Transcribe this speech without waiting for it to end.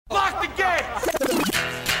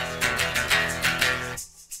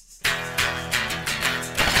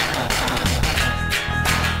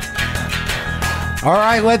All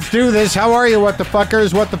right, let's do this. How are you, what the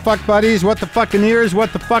fuckers, what the fuck buddies, what the fucking ears,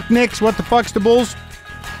 what the fuck nicks, what the fuckstables,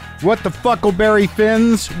 what the fuckleberry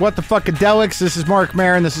fins, what the fuckadelics. This is Marc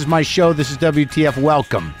Maron. This is my show. This is WTF.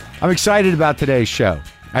 Welcome. I'm excited about today's show.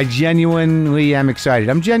 I genuinely am excited.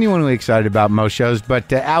 I'm genuinely excited about most shows,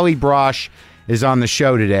 but Allie Brosh is on the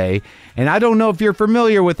show today. And I don't know if you're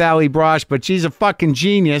familiar with Allie Brosh, but she's a fucking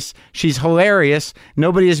genius. She's hilarious.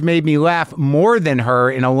 Nobody has made me laugh more than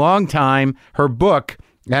her in a long time. Her book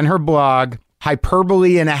and her blog,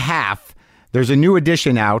 Hyperbole and a Half. There's a new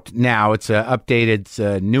edition out now. It's an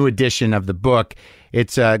updated new edition of the book.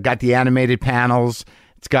 It's got the animated panels.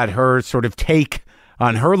 It's got her sort of take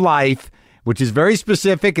on her life, which is very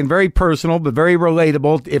specific and very personal, but very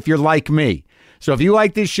relatable if you're like me. So if you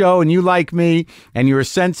like this show and you like me and you're a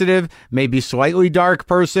sensitive, maybe slightly dark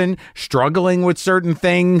person struggling with certain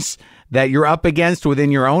things that you're up against within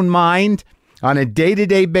your own mind on a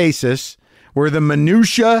day-to-day basis where the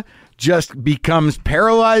minutia just becomes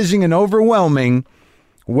paralyzing and overwhelming,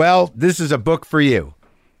 well, this is a book for you.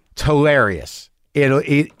 It's hilarious.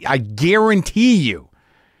 I guarantee you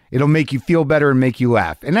it'll make you feel better and make you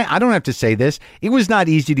laugh. And I don't have to say this. It was not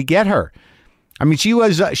easy to get her. I mean, she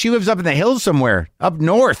lives up in the hills somewhere, up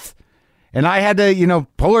north. And I had to,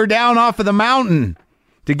 pull her down off of the mountain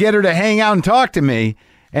to get her to hang out and talk to me.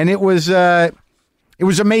 And it was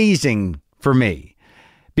amazing for me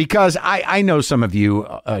because I know some of you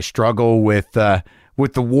struggle with the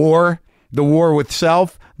war with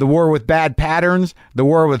self, the war with bad patterns, the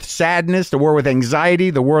war with sadness, the war with anxiety,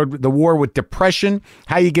 the war with depression.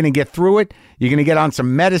 How are you going to get through it? You're going to get on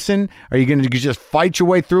some medicine? Are you going to just fight your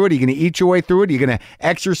way through it? Are you going to eat your way through it? Are you going to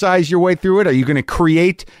exercise your way through it? Are you going to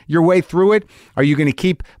create your way through it? Are you going to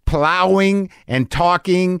keep plowing and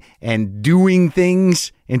talking and doing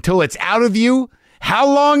things until it's out of you? How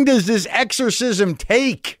long does this exorcism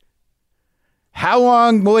take? How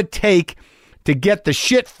long will it take to get the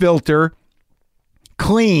shit filter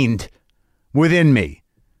cleaned within me?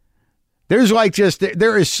 There is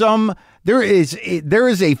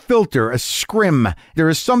a filter, a scrim. There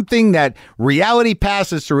is something that reality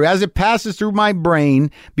passes through as it passes through my brain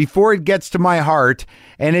before it gets to my heart,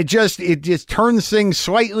 and it just turns things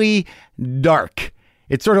slightly dark.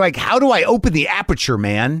 It's sort of like, how do I open the aperture,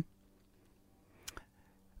 man?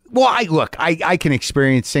 Well, I can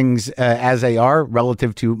experience things as they are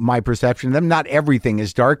relative to my perception of them. Not everything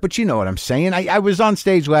is dark, but you know what I'm saying. I was on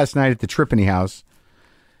stage last night at the Tripany House,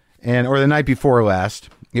 or the night before last,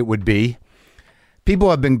 it would be. People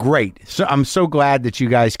have been great. So I'm so glad that you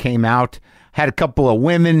guys came out. Had a couple of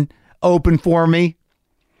women open for me.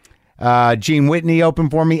 Gene Whitney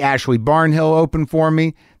opened for me. Ashley Barnhill opened for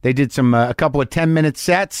me. They did a couple of 10-minute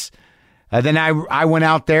sets. Then I went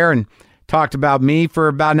out there and talked about me for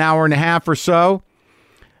about an hour and a half or so.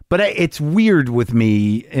 But it's weird with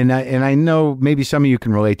me, and I know maybe some of you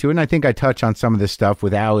can relate to it, and I think I touch on some of this stuff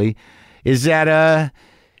with Allie, is that,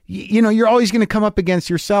 you're always going to come up against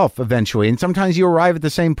yourself eventually, and sometimes you arrive at the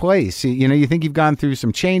same place. You think you've gone through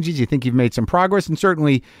some changes, you think you've made some progress, and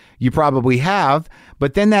certainly you probably have,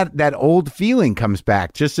 but then that old feeling comes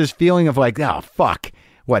back, just this feeling of like, oh, fuck,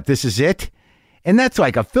 what, this is it? And that's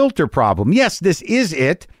like a filter problem. Yes, this is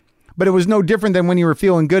it. But it was no different than when you were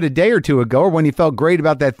feeling good a day or two ago, or when you felt great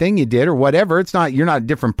about that thing you did or whatever. You're not a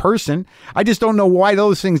different person. I just don't know why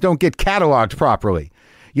those things don't get cataloged properly.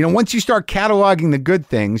 Once you start cataloging the good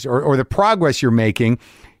things or the progress you're making,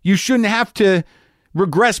 you shouldn't have to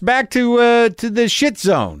regress back to the shit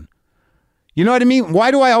zone. You know what I mean? Why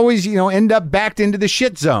do I always, end up backed into the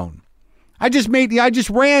shit zone? I just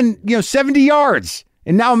ran, 70 yards.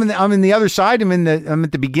 And now I'm in the other side. I'm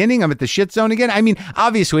at the beginning. I'm at the shit zone again. I mean,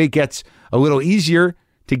 obviously it gets a little easier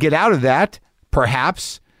to get out of that.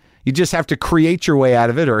 Perhaps you just have to create your way out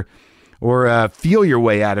of it, or feel your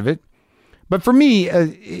way out of it. But for me,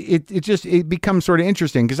 it becomes sort of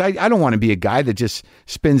interesting because I don't want to be a guy that just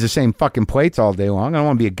spins the same fucking plates all day long. I don't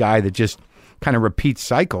want to be a guy that just kind of repeats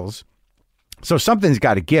cycles. So something's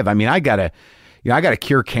got to give. I mean, I gotta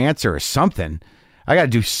cure cancer or something. I got to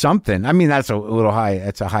do something. I mean, that's a little high.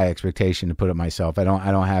 That's a high expectation to put it myself. I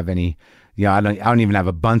don't have any, I don't even have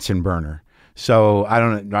a Bunsen burner. So I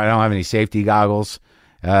don't have any safety goggles.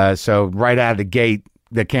 So right out of the gate,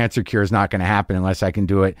 the cancer cure is not going to happen unless I can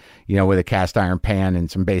do it, with a cast iron pan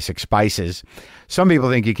and some basic spices. Some people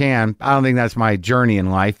think you can. I don't think that's my journey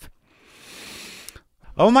in life.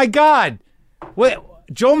 Oh my God.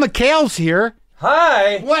 Joel McHale's here.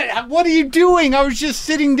 Hi. What are you doing? I was just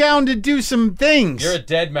sitting down to do some things. You're a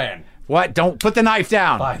dead man. What? Don't put the knife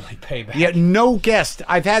down. Finally, payback. Yeah, no guest.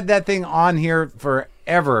 I've had that thing on here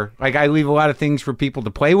forever. Like, I leave a lot of things for people to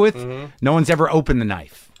play with. Mm-hmm. No one's ever opened the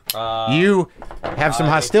knife. You have some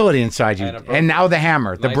hostility inside you. And now the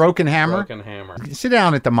hammer. The broken hammer. Broken hammer. Sit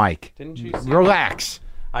down at the mic. Didn't you see Relax.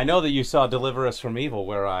 I know that you saw Deliver Us from Evil,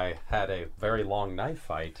 where I had a very long knife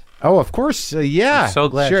fight. Oh, of course. Yeah. I'm so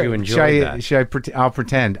glad you enjoyed that. I'll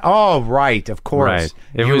pretend. Oh, right. Of course.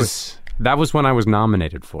 Right. That was when I was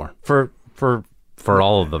nominated for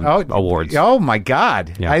all of the awards. Oh my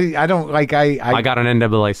God! Yeah. I don't like I got an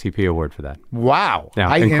NAACP award for that. Wow!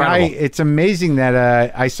 Yeah, incredible. It's amazing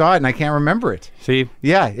that I saw it and I can't remember it. See?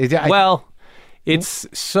 Yeah. It's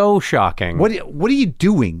so shocking. What are you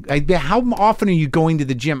doing? How often are you going to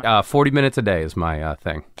the gym? 40 minminutes a day is my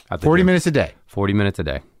thing. 40 minutes a day. 40 minutes a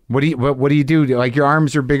day. What do you do? Like your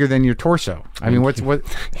arms are bigger than your torso. I mean, what?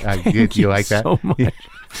 You like that? So much.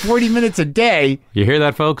 40 minutes a day. You hear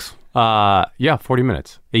that, folks? 40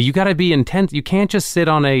 minutes. You got to be intense. You can't just sit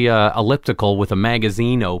on a elliptical with a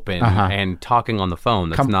magazine open and talking on the phone.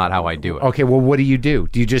 That's not how I do it. Okay, well, what do?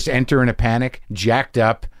 Do you just enter in a panic, jacked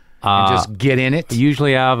up, and just get in it?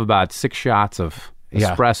 Usually I have about 6 shots of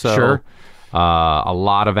espresso. Sure. A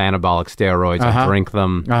lot of anabolic steroids. I drink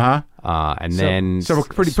them. And then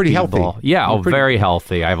pretty healthy. Yeah, very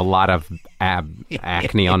healthy. I have a lot of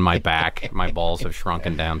acne on my back. My balls have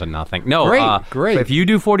shrunken down to nothing. No, great. If you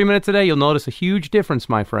do 40 minutes a day, you'll notice a huge difference,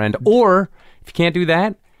 my friend. Or if you can't do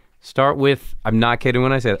that, start with, I'm not kidding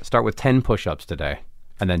when I say that, start with 10 push-ups today.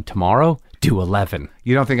 And then tomorrow, do 11.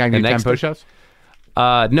 You don't think I can do 10 push-ups?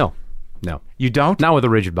 No. You don't? Not with a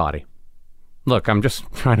rigid body. Look, I'm just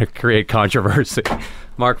trying to create controversy.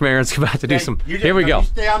 Marc Maron's about to do some. Here we go.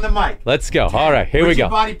 Stay on the mic. Let's go. All right, here we go.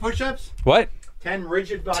 Rigid body push-ups? What? 10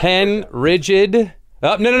 rigid body 10 push-ups. rigid.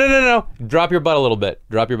 Oh, no. Drop your butt a little bit.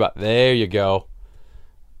 Drop your butt. There you go.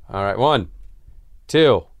 All right, 1,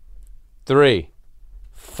 2, 3,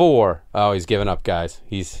 4. Oh, he's giving up, guys.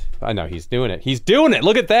 I know he's doing it. He's doing it.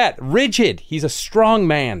 Look at that. Rigid. He's a strong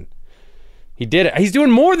man. He did it. He's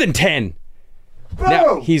doing more than 10.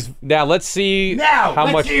 Now let's see how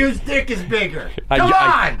much. Let's see whose dick is bigger. Come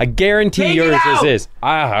on! I guarantee Take yours it is.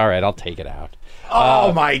 All right, I'll take it out.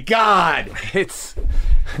 Oh my God! It's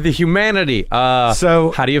the humanity.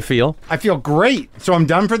 So how do you feel? I feel great. So I'm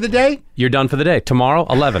done for the day? You're done for the day. Tomorrow,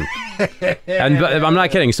 11. And I'm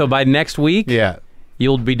not kidding. So by next week,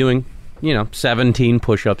 you'll be doing 17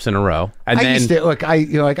 push-ups in a row. And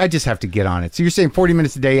I just have to get on it. So you're saying 40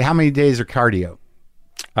 minutes a day. How many days are cardio?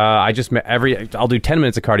 I'll do 10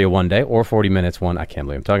 minutes of cardio one day, or 40 minutes one. I can't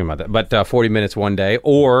believe I'm talking about that. But 40 minutes one day,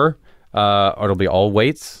 or it'll be all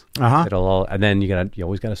weights. And then you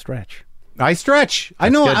always gotta stretch. I stretch. I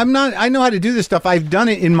know. I know how to do this stuff. I've done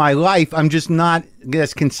it in my life. I'm just not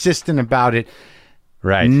as consistent about it.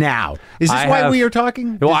 Right now, is this why we are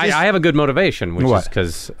talking? Well, I have a good motivation, which is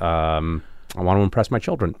because I want to impress my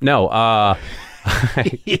children. No.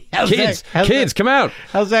 Kids, come out.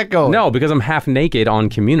 How's that going? No, because I'm half naked on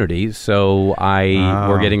Community, so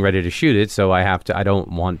we're getting ready to shoot it, so I don't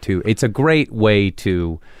want to. It's a great way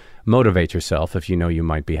to motivate yourself if you know you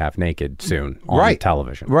might be half naked soon on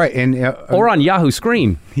television. Right. Or on Yahoo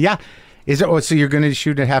Screen. Yeah. Is it so you're going to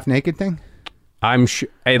shoot a half naked thing? I'm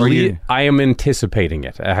I am anticipating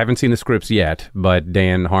it. I haven't seen the scripts yet, but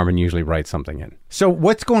Dan Harmon usually writes something in. So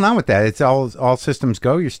what's going on with that? It's all systems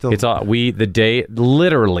go. You're still. It's all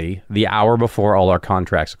literally the hour before all our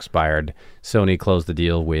contracts expired. Sony closed the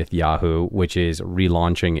deal with Yahoo, which is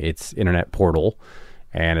relaunching its internet portal,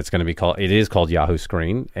 and it's going to be called. It is called Yahoo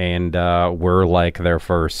Screen, and we're like their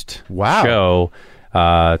first show.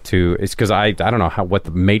 It's because I don't know what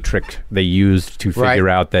the matrix they used to figure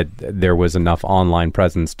out that there was enough online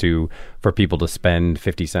presence for people to spend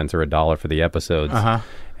 50 cents or $1 for the episodes.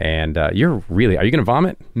 And are you going to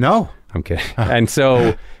vomit? No, I'm kidding. And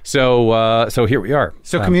so here we are.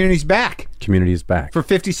 So Community's back. Community's back for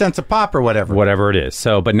 50 cents a pop or whatever it is.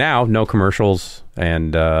 So, but now no commercials,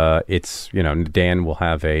 and it's Dan will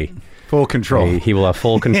have full control. He will have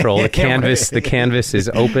full control. The canvas is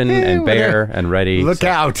open and bare and ready. Look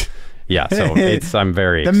out. Yeah, so I'm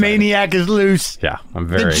very excited. The maniac is loose. Yeah, I'm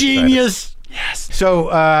very excited. The genius. Yes. So,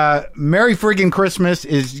 Merry Friggin Christmas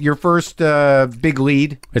is your first big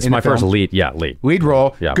lead. It's my first lead. Yeah, lead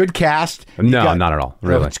role. Yeah. Good cast. No, not at all.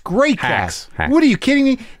 Really, it's great cast. What are you kidding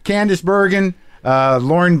me? Candice Bergen,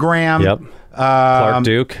 Lauren Graham. Yep.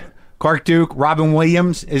 Clark Duke. Robin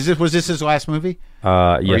Williams. Was this his last movie?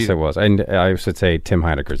 Yes, it was, and I should say Tim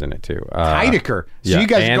Heidecker's in it too. Heidecker. So you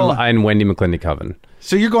guys and Wendy McClintock-Coven.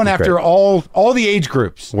 So you're going after all the age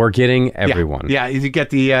groups. We're getting everyone. Yeah, you get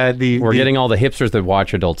the We're getting all the hipsters that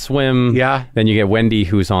watch Adult Swim. Yeah. Then you get Wendy,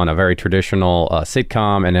 who's on a very traditional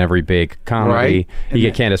sitcom and every big comedy. Right. You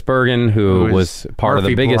get Candace Bergen, who was part of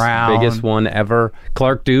the Murphy Brown. biggest one ever.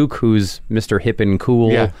 Clark Duke, who's Mr. Hip and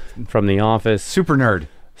Cool from The Office. super nerd.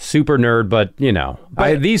 Super nerd, but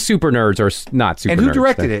these super nerds are not super nerds. And who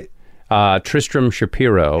directed it? Tristram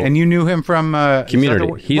Shapiro. And you knew him from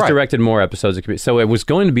Community. He's directed more episodes of Community. So it was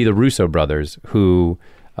going to be the Russo brothers who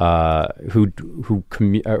were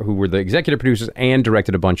the executive producers and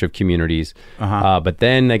directed a bunch of Communities. But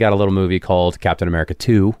then they got a little movie called Captain America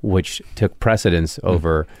 2, which took precedence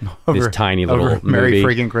over this tiny little movie. Merry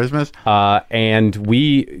Friggin Christmas. And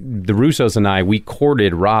the Russos and I, we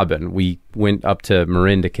courted Robin. We went up to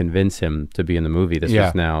Marin to convince him to be in the movie. This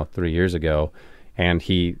was now 3 years ago. And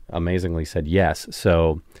he amazingly said yes.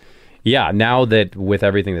 So, now that with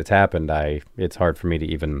everything that's happened, it's hard for me to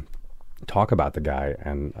even talk about the guy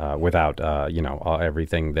and without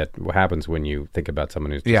everything that happens when you think about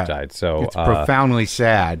someone who's just died. So it's profoundly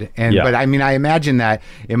sad. But I mean, I imagine that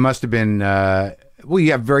it must have been.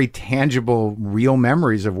 You have very tangible, real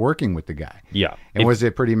memories of working with the guy. Yeah, and was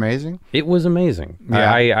it pretty amazing? It was amazing.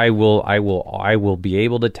 Yeah. I will be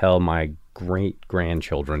able to tell my great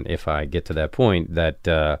grandchildren, if I get to that point,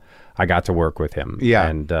 that I got to work with him. Yeah,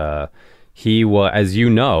 and he was, as you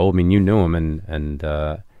know, I mean, you knew him,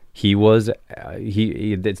 and he was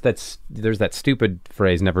there's that stupid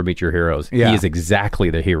phrase, never meet your heroes. Yeah. He is exactly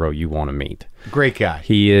the hero you want to meet. Great guy.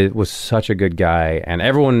 He was such a good guy, and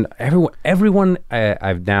everyone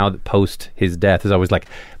I've now post his death is always like,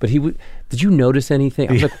 but did you notice anything?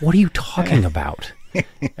 I was like, what are you talking about?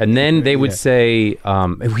 And then they would say,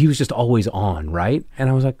 he was just always on, right? And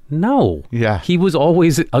I was like, no. Yeah. He was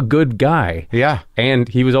always a good guy. Yeah. And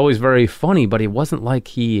he was always very funny, but it wasn't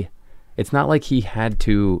like it's not like he had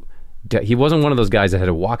to, he wasn't one of those guys that had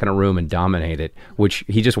to walk in a room and dominate it, which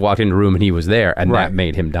he just walked in a room and he was there, and that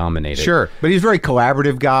made him dominate it. Sure. But he's a very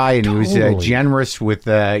collaborative guy, and he was generous with,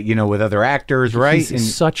 with other actors, right?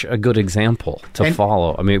 He's such a good example to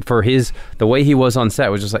follow. I mean, for the way he was on set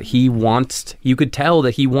was just like, you could tell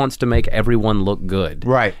that he wants to make everyone look good.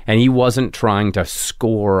 Right. And he wasn't trying to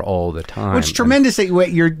score all the time. It's tremendous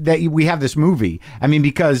that we have this movie. I mean,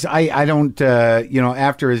 because I don't,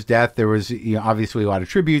 after his death, there was obviously a lot of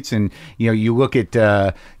tributes, and you look at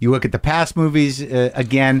the past movies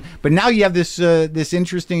again, but now you have this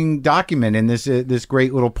interesting document and this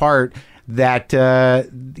great little part that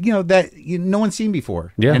no one's seen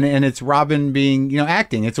before. Yeah, and it's Robin being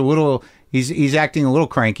acting. It's a little he's acting a little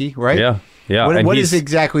cranky, right? Yeah. Yeah, what is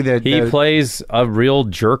exactly he plays a real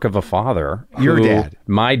jerk of a father. Dad,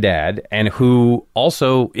 my dad, and who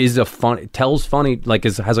also is tells funny, like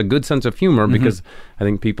has a good sense of humor, because I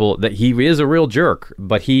think that he is a real jerk,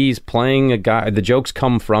 but he's playing a guy. The jokes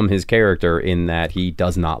come from his character in that we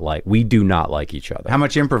do not like each other. How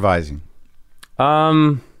much improvising?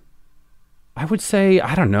 I would say,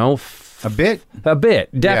 I don't know, a bit,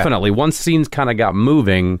 definitely. Once scenes kind of got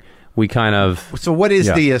moving, we kind of. So what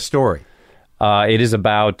is the story? It is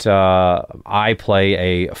about I play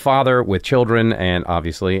a father with children, and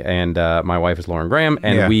my wife is Lauren Graham,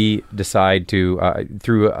 and we decide to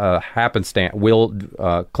through a happenstance.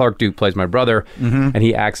 Clark Duke plays my brother, and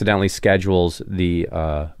he accidentally schedules the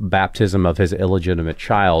baptism of his illegitimate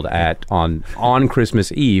child on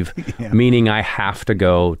Christmas Eve, meaning I have to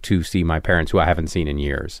go to see my parents, who I haven't seen in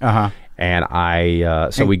years. And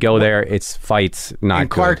we go there. It's fights, not and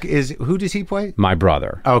Clark good. who does he play? My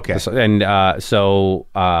brother. Okay. So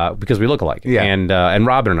because we look alike. Yeah. And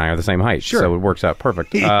Robin and I are the same height. Sure. So it works out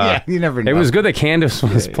perfect. You never know. It was good that Candace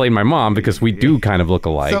played my mom, because we do kind of look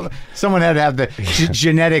alike. So, someone had to have the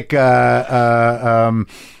genetic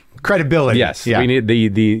credibility. Yes. We need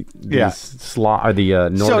the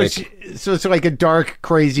Nordic. So it's like a dark,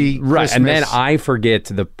 crazy Christmas. Right, and then I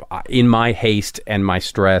forget in my haste and my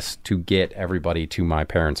stress to get everybody to my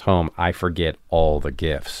parents' home, I forget all the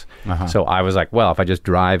gifts. So I was like, well, if I just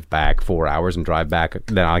drive back 4 hours and drive back,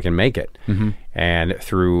 then I can make it. And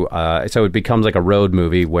through, so it becomes like a road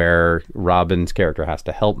movie where Robin's character has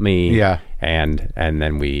to help me. Yeah. And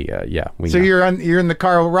then we. So you're in the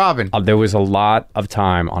car with Robin. There was a lot of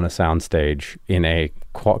time on a soundstage in a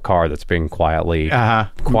car that's being quietly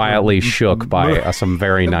shook by some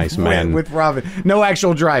very nice men. With Robin. No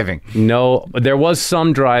actual driving. No, there was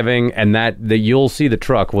some driving, and that you'll see the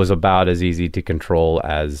truck was about as easy to control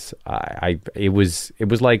as it was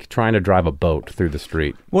like trying to drive a boat through the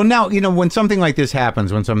street. Well, now, when something like this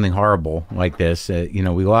happens, when something horrible like this, we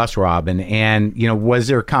lost Robin, and, was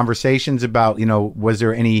there conversations about, was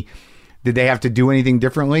there any Did they have to do anything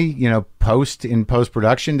differently? You know, post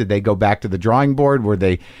production, did they go back to the drawing board? Were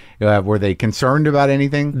they concerned about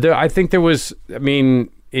anything? I think there was. I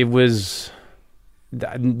mean, there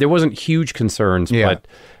wasn't huge concerns, but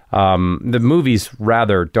the movie's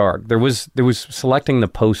rather dark. There was selecting the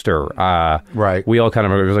poster. Right. We all kind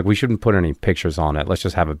of, it was like, we shouldn't put any pictures on it. Let's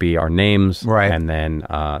just have it be our names. Right. And then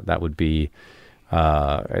that would be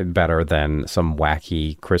better than some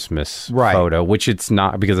wacky Christmas photo, which it's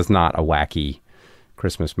not, because it's not a wacky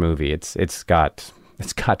Christmas movie. It's got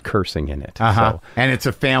cursing in it. So. And it's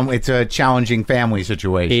a challenging family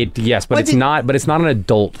situation. But it's not an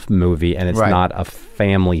adult movie, and it's not a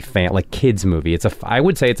family like kids movie. I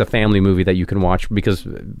would say it's a family movie that you can watch because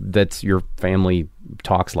that's your family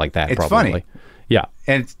talks like that. It's probably funny. Yeah.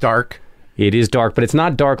 And it's dark. It is dark, but it's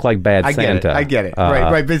not dark like Bad Santa. I get it.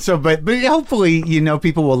 Right. But hopefully,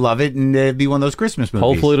 people will love it and be one of those Christmas movies.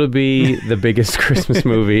 Hopefully, it'll be the biggest Christmas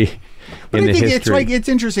movie in the history. It's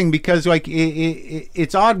interesting because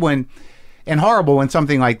it's odd and horrible when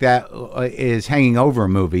something like that is hanging over a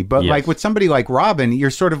movie. But like with somebody like Robin, you're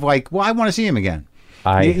sort of like, well, I want to see him again.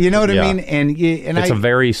 You know what I mean? And it's a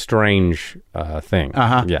very strange thing.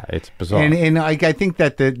 Yeah, it's bizarre. And I think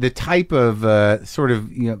that the type of sort of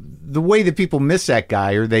the way that people miss that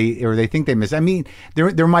guy or they think they miss. I mean,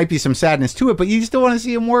 there might be some sadness to it, but you still want to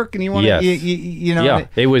see him work, and you want to Yeah,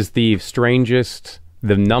 it was the strangest.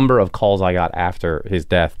 The number of calls I got after his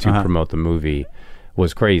death to promote the movie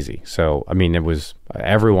was crazy. So I mean, it was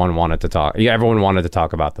everyone wanted to talk. Yeah, everyone wanted to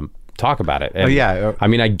talk about them. Talk about it. And, I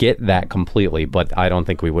mean, I get that completely, but I don't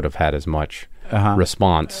think we would have had as much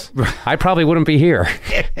response. I probably wouldn't be here.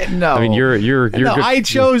 No, I mean, you're good. I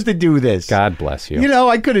chose to do this. God bless you.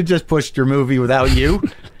 I could have just pushed your movie without you.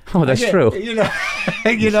 Oh, that's true.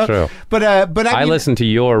 That's true. But I listened to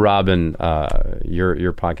your Robin,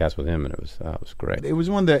 your podcast with him, and it was great. It was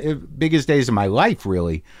one of the biggest days of my life,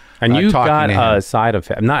 really. And you got a side of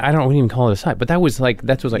him. I don't even call it a side, but that was like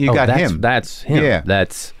you got him. That's him. Yeah.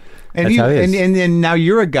 That's how it is. And now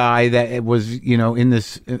you're a guy that was in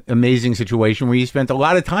this amazing situation where you spent a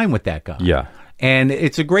lot of time with that guy. Yeah. And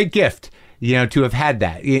it's a great gift, to have had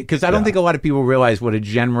that, because I don't think a lot of people realize what a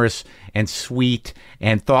generous and sweet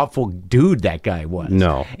and thoughtful dude that guy was.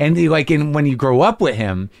 No. And when you grow up with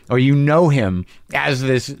him or him as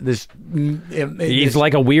this he's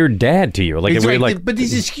like a weird dad to you, but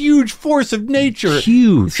he's this huge force of nature.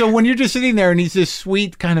 Huge. So when you're just sitting there and he's this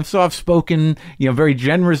sweet, kind of soft-spoken, very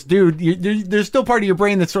generous dude, there's still part of your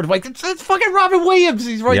brain that's sort of like, that's fucking Robin Williams.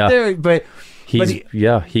 He's right there, but.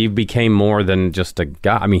 He became more than just a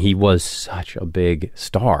guy. I mean, he was such a big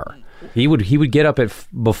star. He would get up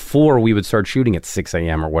before we would start shooting at 6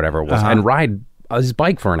 a.m. or whatever it was and ride his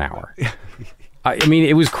bike for an hour. I mean,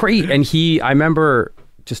 it was crazy. And I remember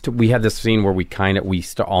we had this scene where we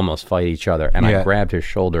almost fight each other, and I grabbed his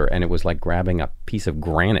shoulder, and it was like grabbing a piece of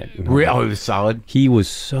granite. Oh, it was solid. He was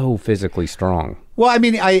so physically strong. Well, I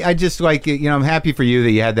mean, I just I'm happy for you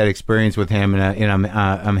that you had that experience with him, and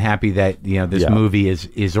I'm happy that this movie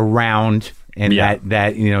is around, and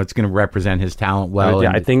that it's going to represent his talent well.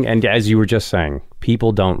 I think, and as you were just saying,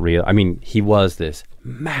 people don't realize. I mean, he was this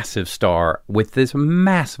massive star with this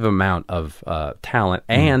massive amount of talent,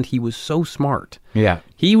 and he was so smart. Yeah,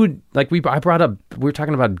 he would we were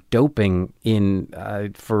talking about doping in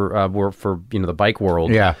for the bike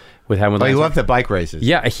world. Yeah. With him, he loved the bike races.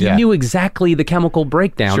 Yeah, he knew exactly the chemical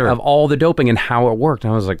breakdown of all the doping and how it worked.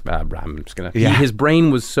 And I was like, I'm just gonna. His brain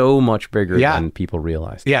was so much bigger than people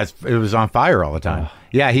realized. Yeah, it was on fire all the time.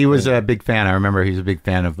 He was a big fan. I remember he was a big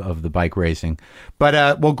fan of the bike racing.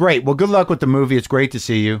 But great. Well, good luck with the movie. It's great to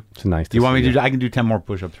see you. It's nice. Do you want me to do? I can do 10 more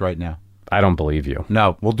push-ups right now. I don't believe you.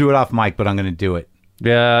 No, we'll do it off mic, but I'm going to do it.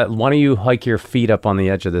 Yeah, why don't you hike your feet up on the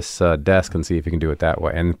edge of this desk and see if you can do it that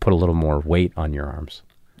way, and put a little more weight on your arms.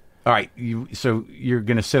 All right, so you're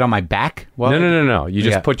going to sit on my back? Well, No. You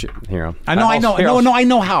just put your here. I know. I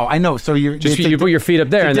know how. I know. So you put your feet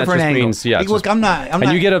up there, and that just means look, I'm not.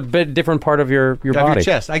 And you get a bit different part of your body, your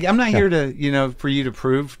chest. I'm not here to for you to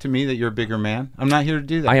prove to me that you're a bigger man. I'm not here to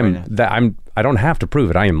do that. I am. I don't have to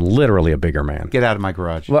prove it. I am literally a bigger man. Get out of my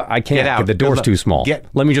garage. Well, I can't. Get out. The door's too small.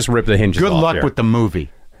 Let me just rip the hinges off. Good luck with the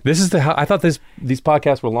movie. This is I thought these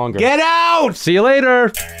podcasts were longer. Get out. See you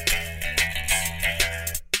later.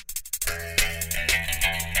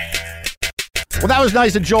 Well, that was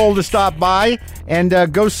nice of Joel to stop by and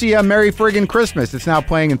go see A Merry Friggin Christmas. It's now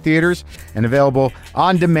playing in theaters and available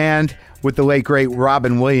on demand with the late, great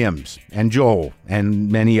Robin Williams and Joel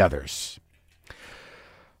and many others.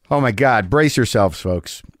 Oh, my God. Brace yourselves,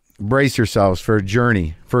 folks. Brace yourselves for a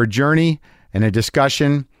journey and a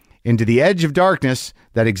discussion into the edge of darkness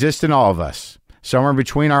that exists in all of us. somewhere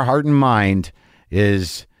between our heart and mind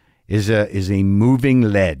is a moving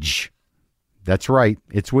ledge. That's right.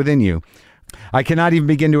 It's within you. I cannot even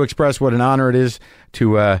begin to express what an honor it is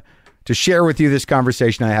to share with you this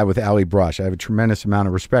conversation I had with Allie Brosh. I have a tremendous amount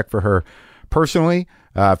of respect for her personally,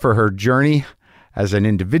 for her journey as an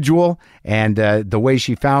individual, and the way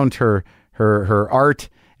she found her art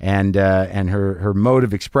and her mode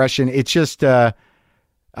of expression. It's just I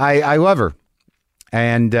love her,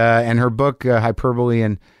 and her book Hyperbole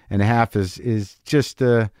and a Half is just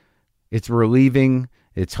it's relieving,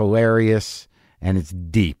 it's hilarious, and it's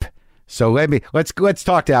deep. So let's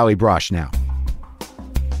talk to Allie Brosh now.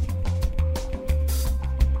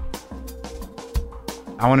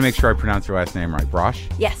 I want to make sure I pronounce your last name right. Brosh?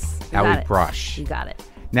 Yes. Allie Brosh. You got it.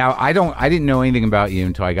 Now, I didn't know anything about you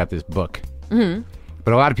until I got this book. Mm-hmm.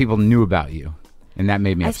 But a lot of people knew about you, and that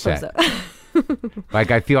made me upset. Suppose so.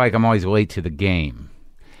 Like, I feel like I'm always late to the game.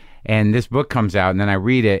 And this book comes out, and then I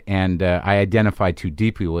read it, and I identify too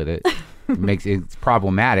deeply with it. It's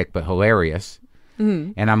problematic, but hilarious.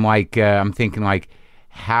 Mm-hmm. And I'm like, I'm thinking like,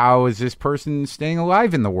 how is this person staying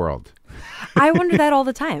alive in the world? I wonder that all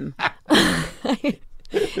the time.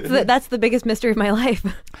 So that's the biggest mystery of my life.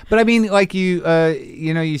 But I mean, like you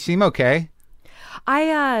seem okay.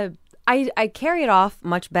 I carry it off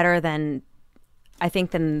much better than I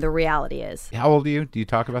think than the reality is. How old are you? Do you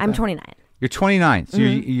talk about that? I'm 29. You're 29, so you're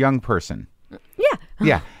a young person. Yeah.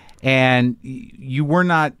 Yeah. And you were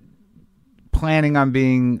not planning on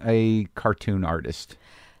being a cartoon artist.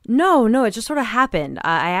 No, it just sort of happened.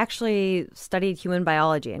 I actually studied human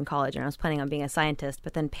biology in college, and I was planning on being a scientist,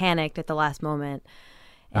 but then panicked at the last moment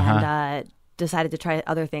and decided to try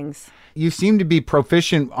other things. You seem to be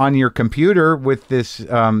proficient on your computer with this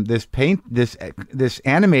this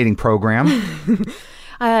animating program.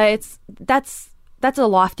 That's a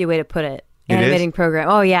lofty way to put it. Animating program.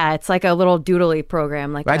 Oh yeah, it's like a little doodly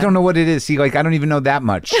program. Like I don't know what it is. See, like I don't even know that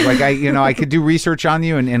much. Like I could do research on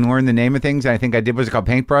you and learn the name of things. I think I did. Was it called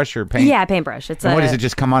Paintbrush or Paint? Yeah, Paintbrush. What does it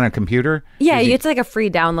just come on a computer? Yeah, it's like a free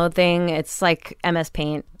download thing. It's like MS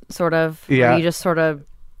Paint, sort of. Yeah. Where you just sort of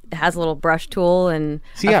has a little brush tool and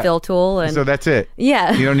a fill tool, and so that's it.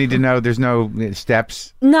 Yeah, you don't need to know. There's no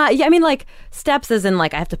steps. I mean, like steps as in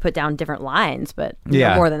like I have to put down different lines, but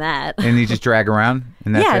no more than that. And you just drag around,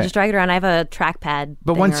 and that's it. Just drag it around. I have a trackpad.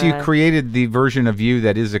 But once you created the version of you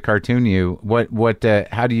that is a cartoon you, what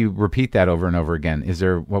how do you repeat that over and over again? Is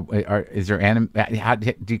there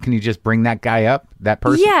can you just bring that guy up, that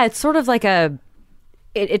person? Yeah, it's sort of like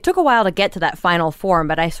it took a while to get to that final form,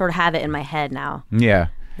 but I sort of have it in my head now. Yeah.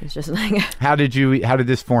 It's just like how did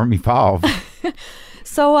this form evolve?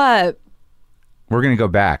 So we're gonna go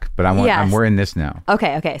back, but we're in this now.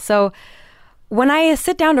 Okay. So when I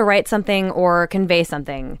sit down to write something or convey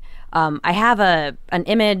something, I have an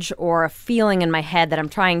image or a feeling in my head that I'm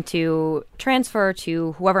trying to transfer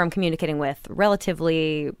to whoever I'm communicating with,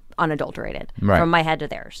 relatively unadulterated, from my head to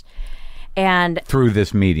theirs. And through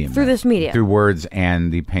this medium, through words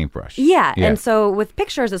and the paintbrush. Yeah. And so with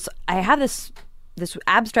pictures, I have this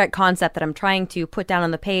abstract concept that I'm trying to put down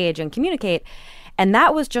on the page and communicate, and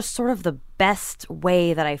that was just sort of the best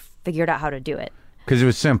way that I figured out how to do it. Because it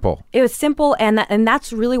was simple. It was simple, and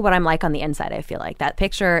that's really what I'm like on the inside. I feel like that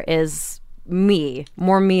picture is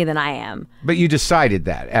more me than I am. But you decided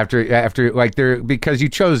that after like because you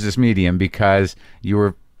chose this medium because you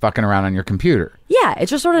were fucking around on your computer. Yeah, it's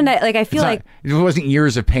just sort of like I feel like it wasn't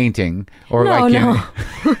years of painting or no.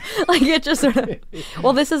 Like it just sort of.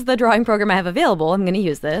 Well, this is the drawing program I have available. I'm going to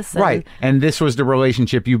use this. Right, and this was the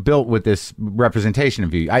relationship you built with this represenation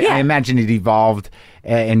of you. I imagine it evolved,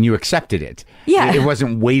 and you accepted it. Yeah, it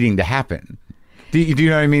wasn't waiting to happen. Do you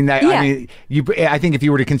know what I mean? I think if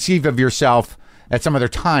you were to conceive of yourself at some other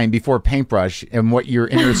time before paintbrush and what your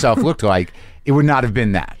inner self looked like, it would not have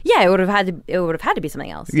been that. Yeah, it would have had to be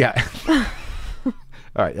something else. Yeah.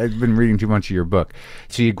 All right, I've been reading too much of your book.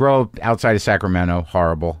 So you grow up outside of Sacramento,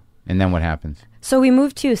 horrible, and then what happens? So we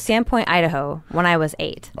moved to Sandpoint, Idaho when I was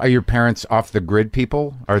 8. Are your parents off the grid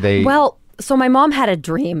people? Are they? Well, so my mom had a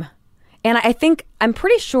dream. And I'm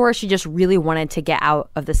pretty sure she just really wanted to get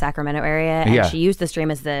out of the Sacramento area, and she used this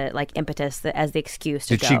dream as the impetus, as the excuse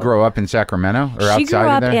to go. Did she grow up in Sacramento or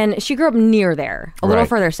outside of there? She grew up near there, a little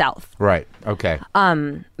further south. Right. Okay.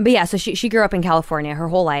 But yeah, so she grew up in California her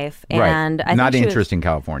whole life, and I not think interest in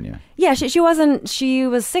California. Yeah, she wasn't. She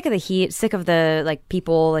was sick of the heat, sick of the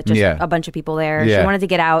people, a bunch of people there. Yeah. She wanted to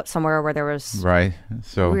get out somewhere where there was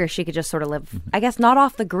where she could just sort of live. I guess not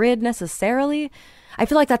off the grid necessarily. I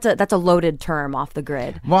feel like that's a loaded term, off the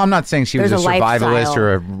grid. Well, I'm not saying she was a survivalist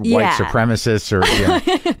or a white supremacist, or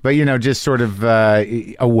but just sort of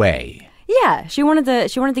away. Yeah, she wanted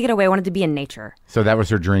to get away, wanted to be in nature. So that was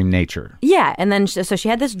her dream, nature. Yeah, and then so she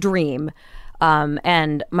had this dream,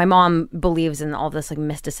 and my mom believes in all this like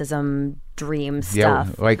mysticism, dream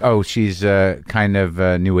stuff. Yeah, like she's kind of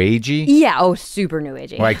new agey. Yeah, super new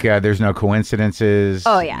agey. Like there's no coincidences.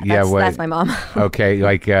 Oh yeah, that's my mom. Okay,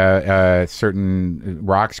 like certain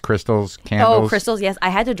rocks, crystals, candles. Oh, crystals. Yes, I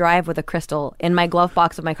had to drive with a crystal in my glove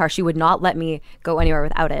box of my car. She would not let me go anywhere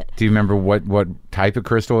without it. Do you remember what type of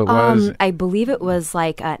crystal it was? I believe it was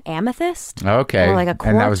like an amethyst. Okay, or like a quartz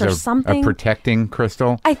and that was or something. A protecting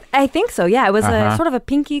crystal. I think so. Yeah, it was a sort of a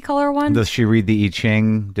pinky color one. Does she read the I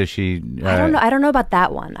Ching? Does she? I don't know about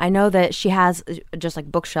that one. I know that she has just like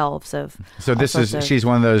bookshelves of. So she's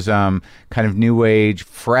one of those kind of new age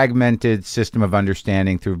fragmented system of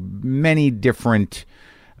understanding through many different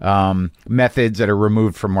methods that are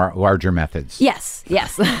removed from larger methods. Yes.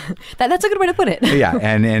 That's a good way to put it. Yeah,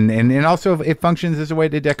 and also it functions as a way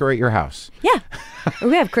to decorate your house. Yeah.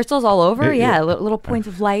 We have crystals all over. Yeah, little points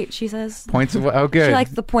of light, she says. Points of good. She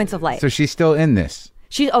likes the points of light. So she's still in this.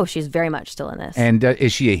 She's very much still in this. And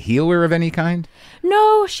is she a healer of any kind?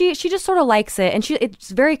 No, she just sort of likes it, and it's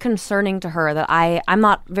very concerning to her that I'm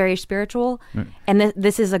not very spiritual, and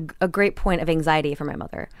this is a great point of anxiety for my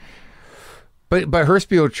mother. But her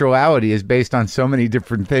spirituality is based on so many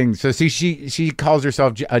different things. So see, she calls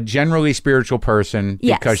herself a generally spiritual person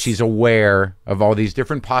because she's aware of all these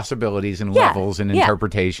different possibilities and levels and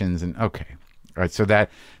interpretations. And okay, all right.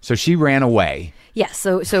 So she ran away. Yes,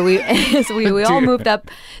 so we all moved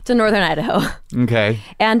up to northern Idaho. Okay,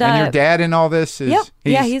 and your dad in all this is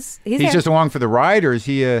he's just along for the ride, or is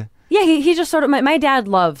he a? Yeah, he just sort of my dad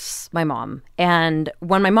loves my mom, and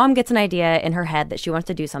when my mom gets an idea in her head that she wants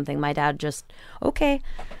to do something, my dad just okay,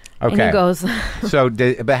 and he goes.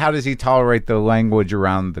 But how does he tolerate the language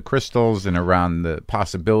around the crystals and around the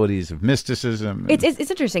possibilities of mysticism?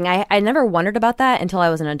 It's interesting. I never wondered about that until I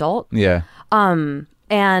was an adult. Yeah. And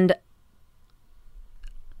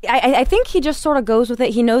I think he just sort of goes with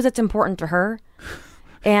it. He knows it's important to her,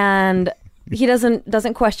 and he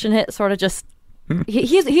doesn't question it. Sort of just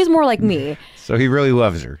he's more like me. So he really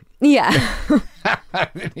loves her. Yeah.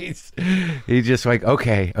 he's just like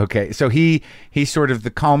okay. So he's sort of the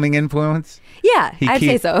calming influence. Yeah, I'd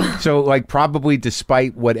say so. So like probably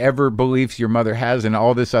despite whatever beliefs your mother has and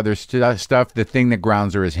all this other stuff, the thing that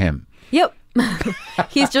grounds her is him. Yep.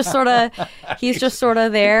 he's just sort of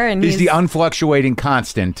there, and he's the unfluctuating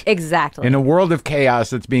constant. Exactly. In a world of chaos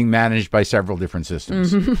that's being managed by several different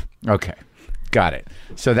systems. Mm-hmm. Okay. Got it.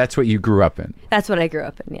 So that's what you grew up in. That's what I grew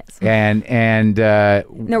up in, yes. And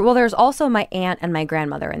no, well, there's also my aunt and my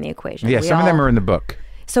grandmother in the equation. Yeah, some of them are in the book.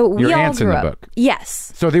 So your we all aunt's grew in the up. book.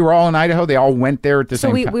 Yes. So they were all in Idaho. They all went there at the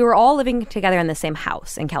same time. So we were all living together in the same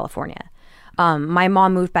house in California. My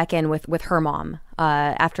mom moved back in with her mom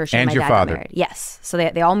after she and my your dad father. got married. Yes. So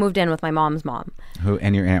they all moved in with my mom's mom.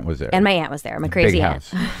 And your aunt was there. And my aunt was there. My crazy big aunt.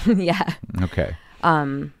 House. Yeah. Okay. I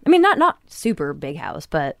mean, not super big house,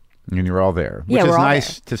 but. And you're all there, which is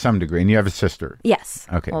nice to some degree. And you have a sister. Yes.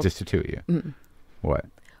 Okay, just the two of you. Mm-mm. What?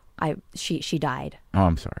 She died. Oh,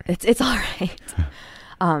 I'm sorry. It's all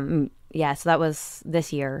right. Yeah. So that was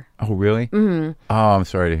this year. Oh, really? Mm-hmm. Oh, I'm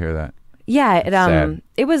sorry to hear that. Yeah.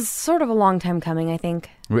 It was sort of a long time coming, I think.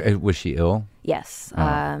 Was she ill? Yes.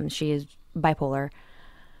 She is bipolar.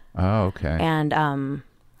 Oh, okay. And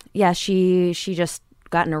she just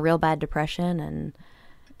got in a real bad depression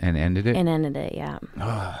and ended it. And ended it. Yeah.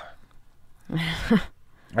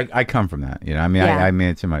 I come from that, you know. I mean, I mean,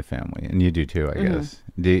 it's in my family, and you do too, I guess.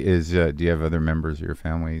 Do you have other members of your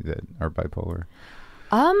family that are bipolar?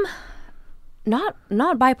 Not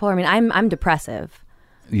bipolar. I mean, I'm depressive.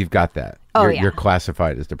 You've got that. You're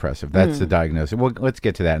classified as depressive. That's the diagnosis. Well, let's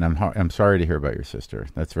get to that. And I'm sorry to hear about your sister.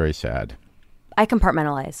 That's very sad. I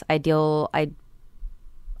compartmentalize. I deal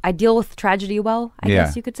with tragedy well, I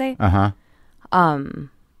guess you could say.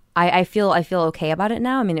 I feel okay about it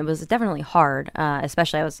now. I mean, it was definitely hard,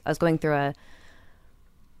 especially I was going through a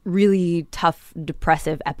really tough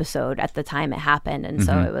depressive episode at the time it happened, and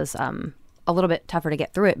so it was a little bit tougher to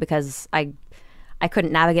get through it because I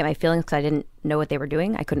couldn't navigate my feelings because I didn't know what they were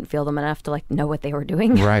doing. I couldn't feel them enough to know what they were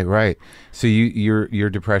doing. Right. So your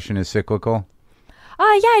depression is cyclical? Yeah,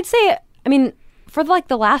 I'd say. I mean, for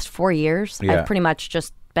the last 4 years, I've pretty much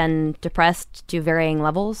just been depressed to varying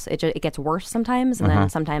levels. It gets worse sometimes, and then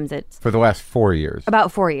sometimes it's for the last 4 years.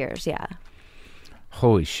 About 4 years, yeah.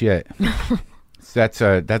 Holy shit,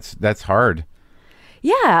 that's hard.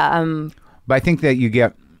 Yeah. But I think that you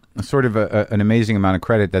get sort of an amazing amount of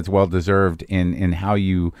credit that's well deserved in how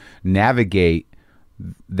you navigate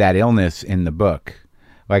that illness in the book.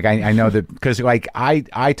 Like I know that because like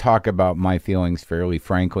I talk about my feelings fairly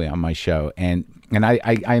frankly on my show, and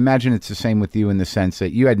I imagine it's the same with you in the sense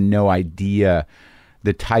that you had no idea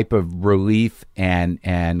the type of relief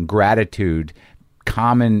and gratitude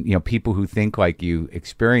common, people who think like you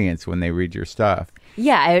experience when they read your stuff.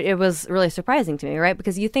 Yeah, it was really surprising to me, right?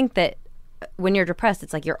 Because you think that when you're depressed,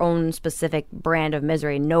 it's like your own specific brand of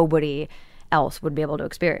misery. Nobody else would be able to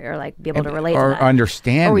experience or like be able to relate or to that.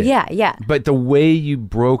 Understand it. Yeah. But the way you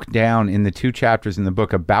broke down in the 2 chapters in the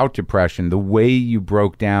book about depression, the way you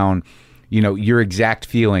broke down, your exact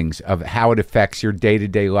feelings of how it affects your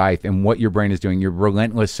day-to-day life and what your brain is doing, your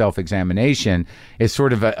relentless self-examination is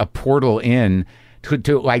sort of a portal in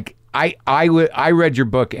to like, I read your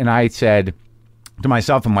book and I said to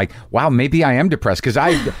myself, I'm like, wow, maybe I am depressed, because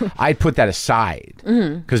I put that aside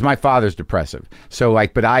because my father's depressive. So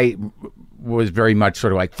like, but I was very much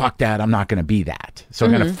sort of like, fuck that, I'm not going to be that. So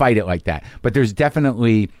I'm going to fight it like that. But there's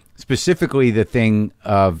definitely specifically the thing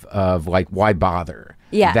of like, why bother?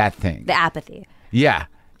 Yeah, that thing, the apathy. Yeah,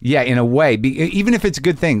 in a way, even if it's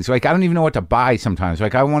good things. Like I don't even know what to buy sometimes.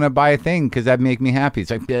 Like I want to buy a thing because that make me happy.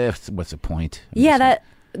 It's like, what's the point?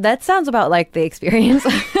 That sounds about like the experience.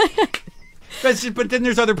 But then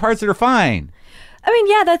there's other parts that are fine. I mean,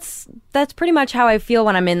 yeah, that's pretty much how I feel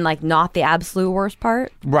when I'm in like not the absolute worst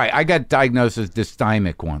part. Right. I got diagnosed as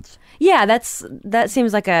dysthymic once. Yeah, that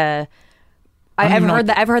seems like a. I've heard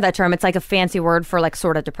that term. It's like a fancy word for like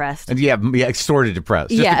sort of depressed. Yeah, sort of depressed.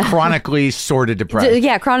 Just chronically sort of depressed.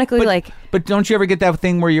 Yeah, chronically like. But don't you ever get that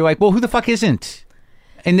thing where you're like, well, who the fuck isn't?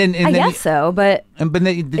 And then I guess so, but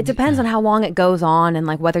it depends on how long it goes on and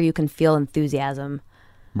like whether you can feel enthusiasm.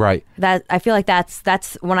 Right. That I feel like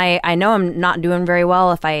that's when I know I'm not doing very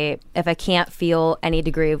well if I can't feel any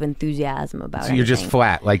degree of enthusiasm about it. So you're just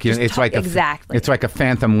flat, like it's like exactly. It's like a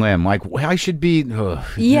phantom limb. Like I should be.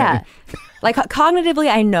 Yeah. Like cognitively,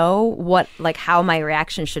 I know what like how my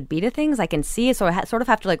reaction should be to things. I can see it, so I sort of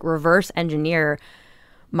have to like reverse engineer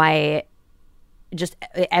my just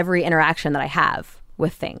every interaction that I have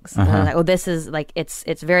with things. And I'm like, oh, this is like it's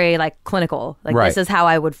very like clinical. Like this is how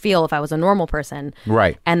I would feel if I was a normal person.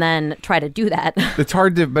 Right. And then try to do that. It's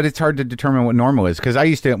hard to determine what normal is, because I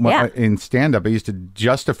used to in stand up I used to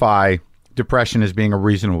justify depression as being a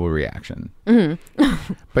reasonable reaction.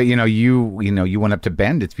 But you went up to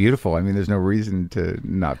Bend. It's beautiful. I mean, there's no reason to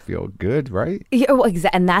not feel good, right? Yeah, well,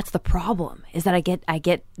 and that's the problem, is that I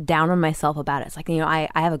get down on myself about it. It's like, I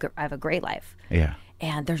have a great life. Yeah.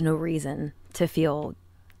 And there's no reason to feel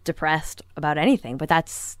depressed about anything, but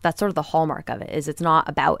that's sort of the hallmark of it, is it's not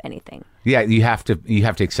about anything. Yeah, you have to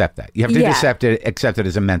accept that. You have to accept it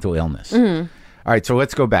as a mental illness. All right, so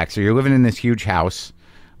let's go back. So you're living in this huge house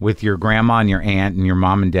with your grandma and your aunt and your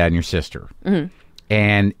mom and dad and your sister.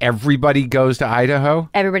 And everybody goes to Idaho?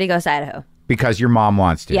 Everybody goes to Idaho. Because your mom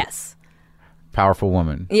wants to? Yes. Powerful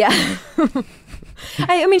woman. Yeah.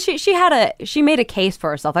 I mean, she made a case for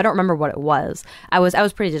herself. I don't remember what it was. I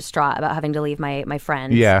was pretty distraught about having to leave my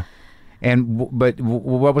friends. Yeah. But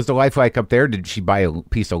what was the life like up there? Did she buy a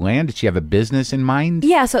piece of land? Did she have a business in mind?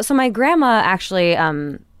 Yeah. So my grandma actually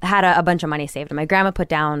had a bunch of money saved. My grandma put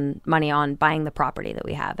down money on buying the property that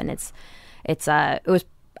we have, and it was,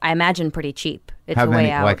 I imagine, pretty cheap. It's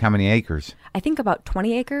way out. Like how many acres? I think about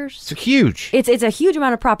 20 acres. It's huge. It's a huge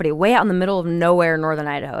amount of property, way out in the middle of nowhere, northern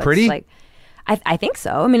Idaho. Pretty? It's like, I think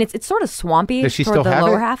so. I mean, it's sort of swampy. Does she toward still the have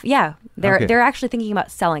lower half. Yeah, they're actually thinking about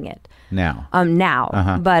selling it now.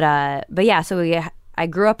 But yeah. So I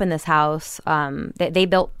grew up in this house. They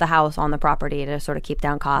built the house on the property to sort of keep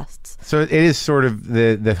down costs. So it is sort of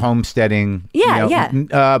the homesteading,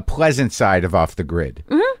 pleasant side of off the grid.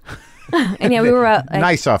 And yeah, we were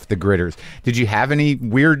nice off the gridders. Did you have any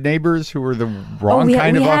weird neighbors who were the wrong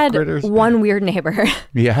kind of off gridders? One weird neighbor.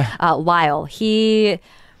 Yeah. Lyle. He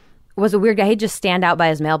was a weird guy. He'd just stand out by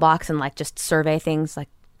his mailbox and like just survey things, like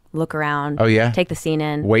look around. Oh yeah. Take the scene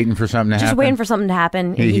in. Waiting for something to happen. Just waiting for something to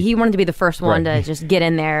happen. He wanted to be the first one to just get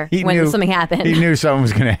in there when something happened. He knew something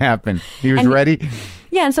was going to happen. He was ready.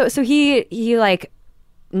 Yeah, and so he like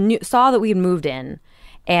saw that we had moved in.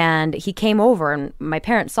 And he came over, and my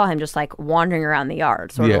parents saw him just like wandering around the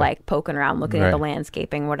yard, sort of like poking around, looking at the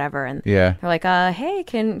landscaping, whatever. And they're like, "Hey,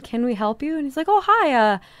 can we help you?" And he's like, "Oh,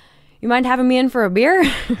 hi. You mind having me in for a beer?"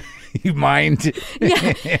 You mind?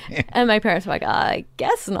 Yeah. And my parents were like, "I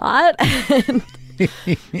guess not."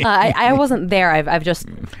 I wasn't there. I've just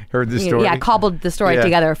heard the story. Yeah, cobbled the story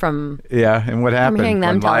together from. Yeah, and what happened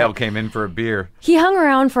when Lyle came in for a beer? He hung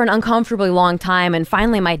around for an uncomfortably long time, and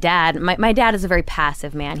finally, my dad is a very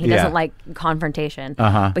passive man. He doesn't like confrontation.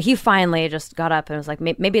 But he finally just got up and was like,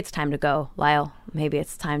 "Maybe it's time to go, Lyle. Maybe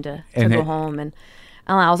it's time to go home." And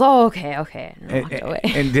And I was, okay. And walked away.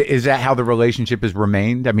 And is that how the relationship has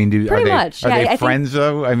remained? I mean, Pretty much. Are Yeah, they friends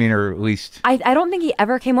though? I mean, or at least I don't think he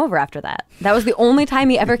ever came over after that. That was the only time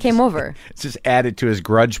he ever came over. it's just added to his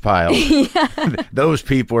grudge pile. Those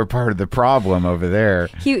people are part of the problem over there.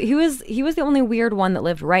 He was the only weird one that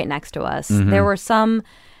lived right next to us. There was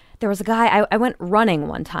a guy. I went running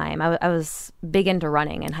one time. I was big into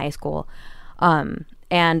running in high school.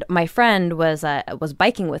 And my friend was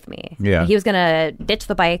biking with me. Yeah. He was going to ditch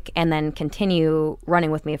the bike and then continue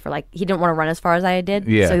running with me for he didn't want to run as far as I did.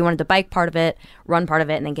 Yeah. So he wanted to bike part of it, run part of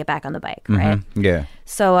it, and then get back on the bike, right? Yeah.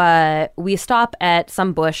 So we stop at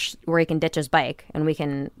some bush where he can ditch his bike and we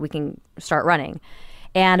can start running.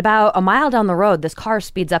 And about a mile down the road, this car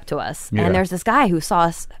speeds up to us. Yeah. And there's this guy who saw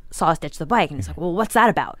us ditch the bike. And he's like, well, what's that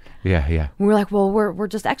about? Yeah. And we're like, well, we're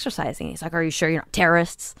just exercising. He's like, are you sure you're not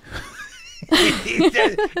terrorists? You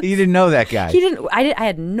didn't know that guy. He didn't. I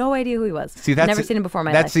had no idea who he was. See, that's never seen him before in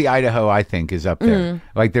my life. That's the Idaho I think is up there.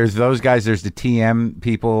 Like there's those guys. There's the TM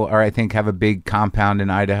people, or I think have a big compound in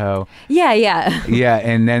Idaho. Yeah. Yeah,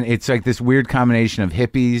 and then it's like this weird combination of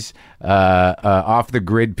hippies, off the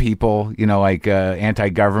grid people, like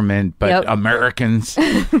anti-government but Yep. Americans,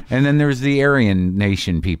 and then there's the Aryan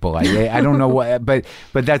Nation people. I don't know what, but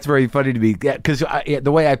that's very funny to me because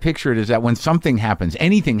the way I picture it is that when something happens,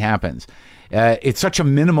 anything happens. It's such a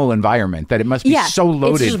minimal environment that it must be so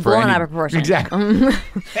loaded. It's just blown out of proportion. Exactly.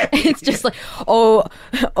 It's just like, oh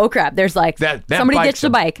crap! There's like that somebody ditched a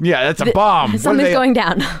bike. Yeah, that's a bomb. Something's going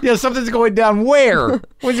down. Yeah, something's going down. Where?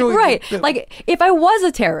 Right. Like if I was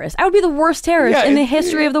a terrorist, I would be the worst terrorist in the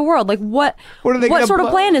history of the world. Like what sort of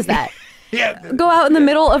plan is that? Yeah. Go out in the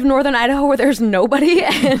middle of northern Idaho where there's nobody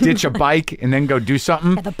and ditch a bike and then go do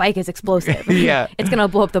something. the bike is explosive. Yeah. It's gonna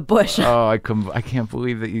blow up the bush. Oh, I can't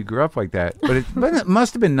believe that you grew up like that. But it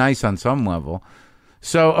must have been nice on some level.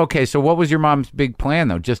 So what was your mom's big plan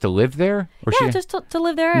though? Just to live there? Or Just to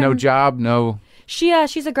live there. No job, no. She's a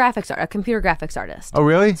computer graphics artist. Oh,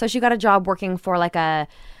 really? So she got a job working for like a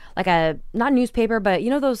not newspaper, but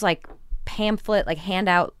those like pamphlet like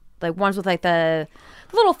handout like ones with like the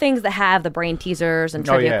little things that have the brain teasers and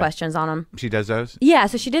trivia questions on them. She does those? Yeah,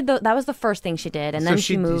 so she did that was the first thing she did, and then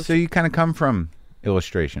she moved. So you kind of come from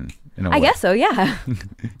illustration in a way. I guess so, yeah.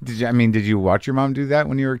 Did you watch your mom do that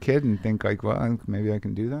when you were a kid and think like, well, maybe I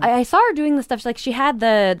can do that? I saw her doing the stuff. Like she had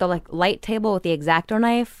the like light table with the X-Acto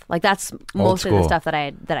knife. Like that's mostly the stuff that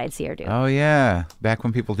I'd see her do. Oh yeah, back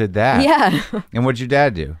when people did that. Yeah. And what'd your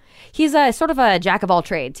dad do? He's a sort of a jack of all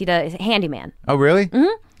trades. He's a handyman. Oh really?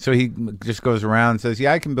 Mm-hmm. So he just goes around and says,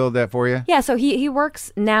 yeah, I can build that for you? Yeah, so he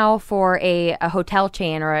works now for a hotel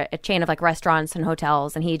chain or a chain of like restaurants and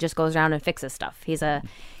hotels, and he just goes around and fixes stuff. He's a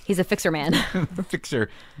fixer man. Fixer.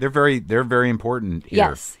 They're very important here.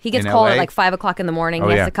 Yes. He gets called at like 5 o'clock in the morning.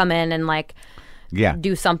 He has to come in and like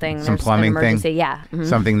do something. Some plumbing thing. Yeah. Mm-hmm.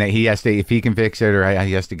 Something that he has to, if he can fix it, or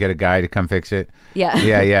he has to get a guy to come fix it. Yeah.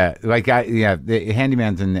 Yeah. Like, the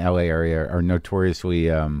handymans in the LA area are notoriously,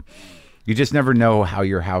 you just never know how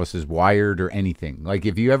your house is wired or anything. Like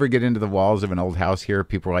if you ever get into the walls of an old house here,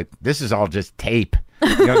 people are like, this is all just tape.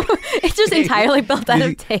 It's just entirely built out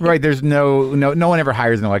of tape. Right. There's no one ever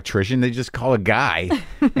hires an electrician. They just call a guy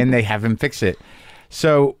and they have him fix it.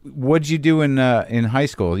 So what'd you do in high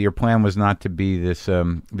school? Your plan was not to be this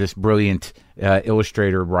brilliant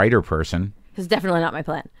illustrator, writer person. It's definitely not my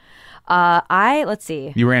plan. Let's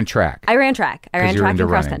see. You ran track. I ran track. I ran track and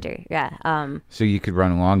cross running. country. Yeah. So you could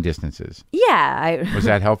run long distances. Yeah. Was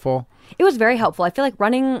that helpful? It was very helpful. I feel like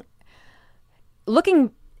running,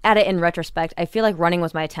 looking at it in retrospect, I feel like running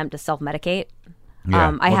was my attempt to self-medicate.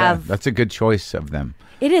 Yeah. That's a good choice of them.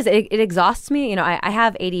 It is. It exhausts me. I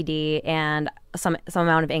have ADD and some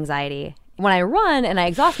amount of anxiety. When I run and I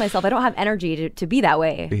exhaust myself, I don't have energy to be that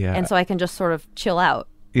way. Yeah. And so I can just sort of chill out.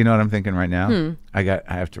 You know what I'm thinking right now? I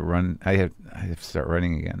have to run. I have to start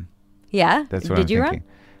running again. Yeah? That's what Did I'm you thinking. run?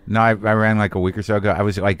 No, I ran like a week or so ago. I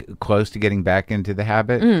was like close to getting back into the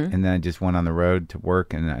habit, and then I just went on the road to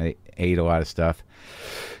work, and I ate a lot of stuff.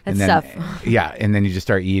 That's and then, tough. Yeah, and then you just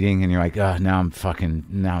start eating, and you're like, oh, now I'm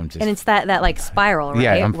just. And it's that like spiral, right?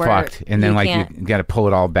 Yeah, I'm fucked. And then you can't... got to pull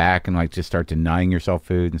it all back and like just start denying yourself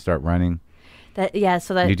food and start running. So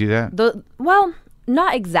that you do that? Well,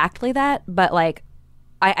 not exactly that, but like.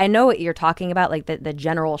 I know what you're talking about, like the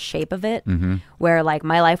general shape of it, where like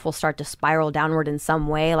my life will start to spiral downward in some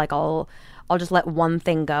way. Like I'll just let one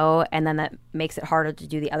thing go, and then that makes it harder to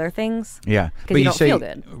do the other things. Yeah, because you don't feel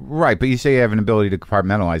good. Right, but you say you have an ability to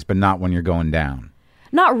compartmentalize, but not when you're going down.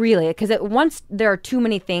 Not really, because once there are too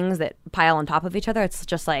many things that pile on top of each other, it's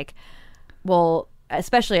just like, well,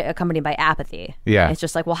 especially accompanied by apathy. Yeah. It's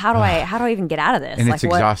just like, well, how do I even get out of this? And like, it's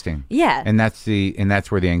exhausting. Yeah. And that's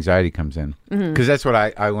where the anxiety comes in. Because that's what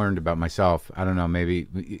I learned about myself. I don't know,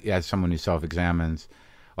 maybe as someone who self-examines.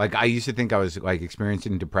 Like, I used to think I was like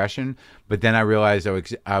experiencing depression, but then I realized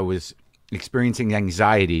I was experiencing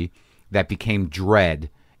anxiety that became dread,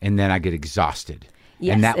 and then I get exhausted.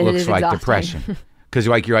 Yes, and that it looks is like exhausting. depression. Because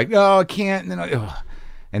like you're like, oh, I can't. And then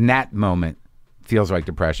and that moment feels like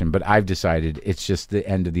depression. But I've decided it's just the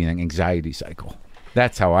end of the anxiety cycle.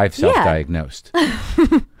 That's how I've self-diagnosed.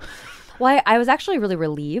 Well, I was actually really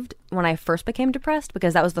relieved when I first became depressed,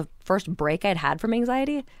 because that was the first break I'd had from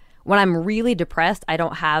anxiety. When I'm really depressed, I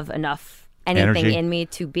don't have enough anything Energy. in me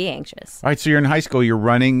to be anxious. All right, so you're in high school. You're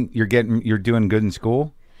running. You're doing good in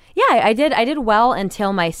school. Yeah, I did well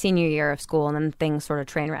until my senior year of school, and then things sort of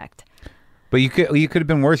train wrecked. But you could have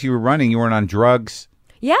been worse. You were running. You weren't on drugs.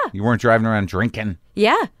 Yeah. You weren't driving around drinking.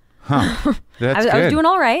 Yeah. Huh. That's I was doing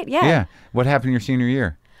all right. Yeah. Yeah. What happened your senior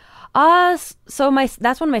year? So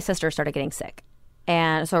that's when my sister started getting sick,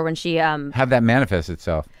 and so when she How'd that manifest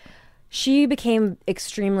itself? she became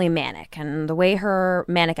extremely manic, and the way her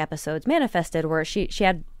manic episodes manifested were she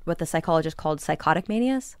had what the psychologist called psychotic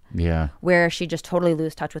manias, Yeah. where she just totally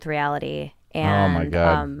lose touch with reality, and Oh my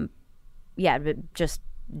God. just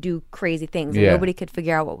do crazy things, and Yeah. nobody could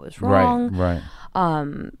figure out what was wrong. Right.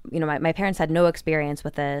 My parents had no experience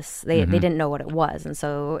with this. They didn't know what it was, and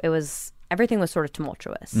so everything was sort of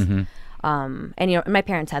tumultuous. And my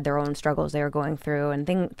parents had their own struggles they were going through, and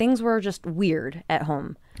things were just weird at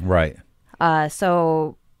home. Right.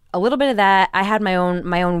 So a little bit of that. I had my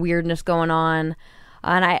own weirdness going on,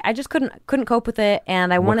 and I just couldn't cope with it.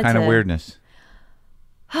 And I wanted to. What kind of weirdness?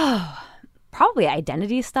 Probably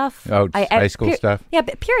identity stuff. Oh, high school stuff? Yeah,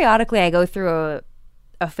 but periodically I go through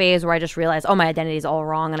a phase where I just realize, my identity is all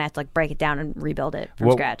wrong, and I have to like break it down and rebuild it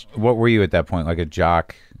from scratch. What were you at that point? Like a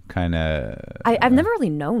jock kind of? I've never really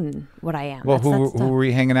known what I am. Well, That's who were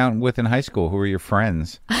you hanging out with in high school? Who were your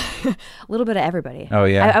friends? a little bit of everybody. Oh,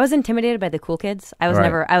 yeah? I was intimidated by the cool kids. I was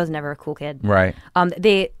Right. never a cool kid. Right.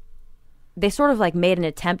 They sort of like made an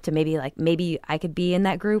attempt to maybe I could be in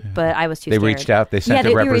that group, but I was too They scared. reached out? They sent a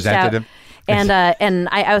they reached out. representative? And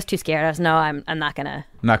I was too scared. I was I'm not gonna.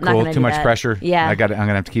 Not cool. gonna Too do much that. pressure. Yeah. I'm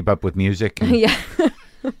gonna have to keep up with music. And, Yeah.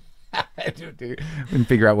 and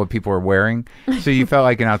figure out what people are wearing. So you felt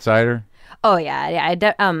like an outsider. Oh yeah.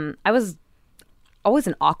 I was always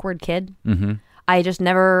an awkward kid. Mm-hmm. I just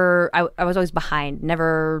never. I was always behind.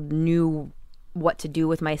 Never knew what to do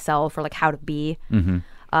with myself or like how to be. Mm-hmm.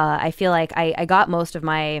 I feel like I got most of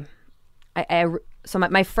my.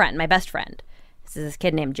 My friend, my best friend, is this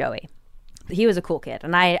kid named Joey. He was a cool kid,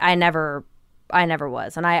 and I never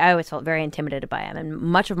was, and I always felt very intimidated by him. And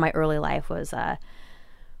much of my early life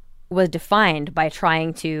was defined by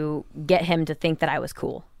trying to get him to think that I was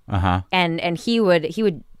cool. Uh-huh. And he would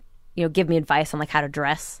give me advice on like how to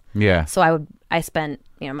dress. Yeah. So I spent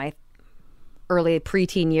my early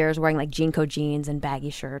preteen years wearing like Jinko jeans and baggy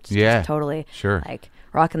shirts. Yeah. Just totally. Sure. Like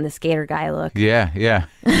rocking the skater guy look. Yeah.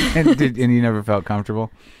 and you never felt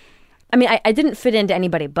comfortable? I mean, I didn't fit into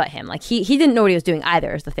anybody but him. Like he didn't know what he was doing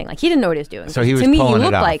either. Is the thing. Like he didn't know what he was doing. So he was to me, he pulling it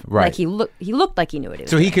looked off. like Right. like he looked like he knew what he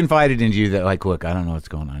was. So doing. he confided into you that, like, look, I don't know what's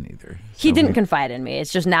going on either. He didn't confide in me.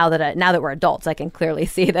 It's just now that we're adults, I can clearly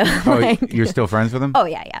see that. Oh, like, you're still friends with him? oh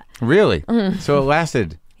yeah. Really? So it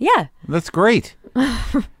lasted. Yeah. That's great.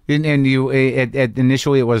 and you,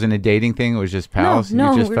 initially, it wasn't a dating thing. It was just pals.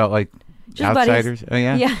 No, you just we're felt like just outsiders. buddies. Oh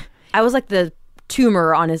yeah. Yeah. I was like the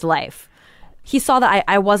tumor on his life. He saw that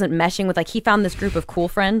I wasn't meshing with, like, he found this group of cool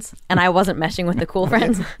friends, and I wasn't meshing with the cool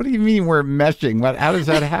friends. What do you mean we're meshing? How does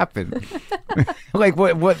that happen? Like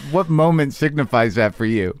what moment signifies that for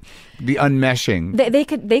you? The unmeshing.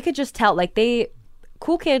 They could just tell, like,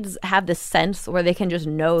 cool kids have this sense where they can just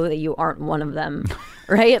know that you aren't one of them,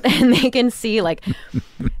 right? And they can see, like,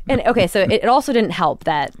 and okay, so it also didn't help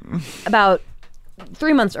that about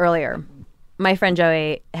 3 months earlier, my friend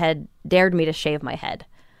Joey had dared me to shave my head.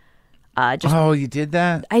 Oh, you did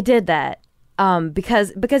that? I did that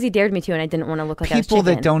because he dared me to, and I didn't want to look like I was People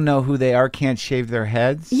that chicken. don't know who they are can't shave their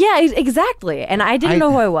heads. Yeah, exactly. And I didn't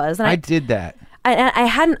know who I was, and I did that. I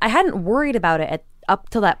hadn't worried about it up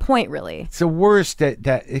till that point, really. It's the worst that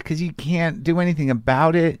because you can't do anything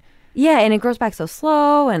about it. Yeah, and it grows back so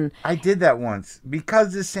slow, and I did that once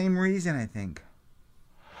because the same reason, I think.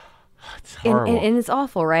 It's horrible. and it's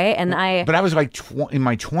awful, right? And But I was like in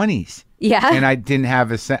my 20s. yeah, And I didn't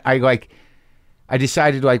have I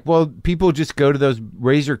decided, like, well, people just go to those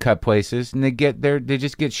razor cut places and they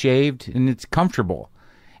just get shaved and it's comfortable.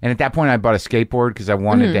 And at that point, I bought a skateboard because I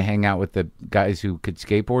wanted to hang out with the guys who could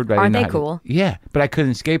skateboard. But I Aren't didn't know they how cool? Yeah, but I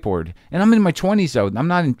couldn't skateboard. And I'm in my 20s, though. I'm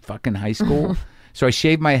not in fucking high school. So I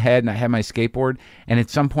shaved my head and I had my skateboard. And at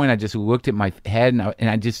some point, I just looked at my head and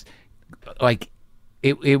I just, like,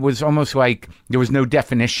 it was almost like there was no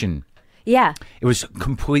definition. Yeah. It was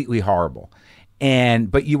completely horrible.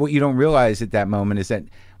 But what you don't realize at that moment is that,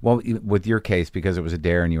 well, with your case, because it was a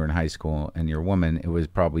dare and you were in high school and you're a woman, it was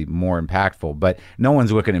probably more impactful. But no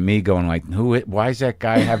one's looking at me going like, why does that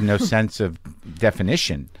guy have no sense of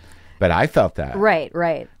definition? But I felt that.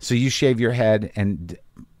 Right. So you shave your head and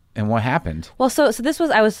what happened? Well, so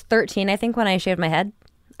I was 13, I think, when I shaved my head.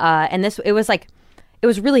 And it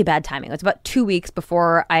was really bad timing. It was about 2 weeks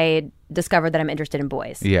before I discovered that I'm interested in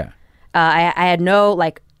boys. Yeah. I had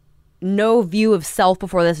no view of self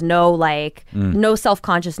before this, no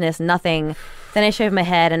self-consciousness, nothing. Then I shaved my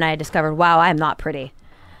head and I discovered, wow, I'm not pretty.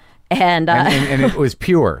 And it was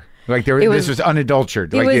pure. Like this was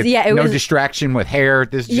unadulterated. No distraction with hair.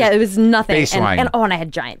 It was nothing. Baseline. And I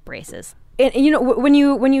had giant braces. And you know, when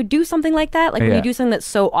you do something like that, like when you do something that's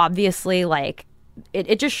so obviously like,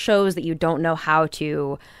 it just shows that you don't know how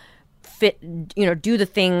to do the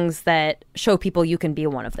things that show people you can be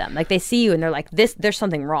one of them. Like they see you and they're like, there's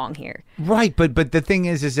something wrong here. Right. But the thing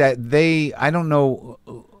is that I don't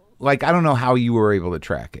know how you were able to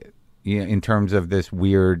track it. In terms of this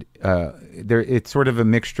weird, it's sort of a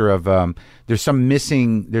mixture of, there's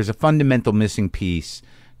a fundamental missing piece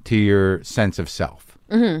to your sense of self.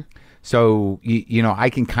 Mm-hmm. So, I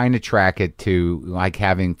can kind of track it to like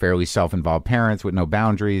having fairly self-involved parents with no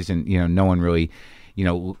boundaries and, no one really,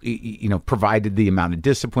 provided the amount of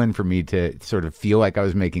discipline for me to sort of feel like I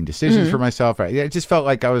was making decisions for myself. It just felt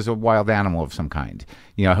like I was a wild animal of some kind,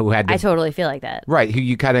 who had to... I totally feel like that. Right. Who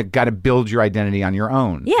you kind of got to build your identity on your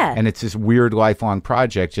own. Yeah. And it's this weird lifelong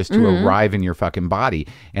project just to arrive in your fucking body.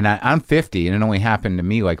 And I'm 50 and it only happened to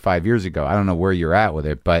me like 5 years ago. I don't know where you're at with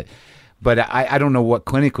it, but I don't know what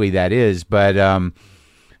clinically that is, but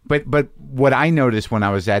what I noticed when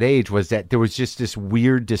I was that age was that there was just this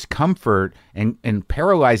weird discomfort and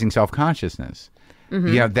paralyzing self-consciousness.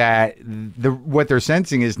 That what they're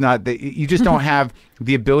sensing is not that you just don't have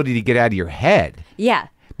the ability to get out of your head. Yeah.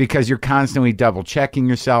 Because you're constantly double checking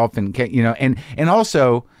yourself and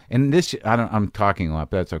also, and this, I'm talking a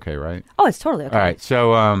lot, but that's okay, right? Oh, it's totally okay. All right.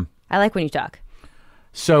 So, I like when you talk.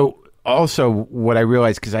 So, also, what I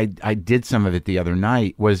realized, because I did some of it the other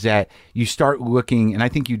night, was that you start looking, and I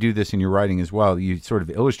think you do this in your writing as well, you sort of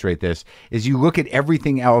illustrate this, is you look at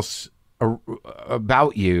everything else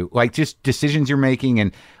about you, like just decisions you're making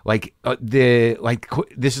and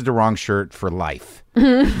this is the wrong shirt for life.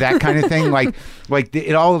 That kind of thing.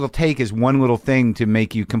 It'll take is one little thing to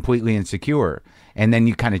make you completely insecure. And then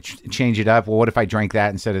you kind of change it up. Well, what if I drank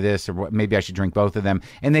that instead of this? Or maybe I should drink both of them.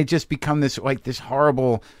 And they just become this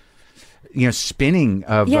horrible... spinning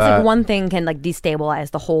of... Yes, like one thing can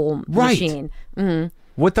destabilize the whole machine. Mm-hmm.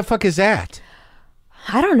 What the fuck is that?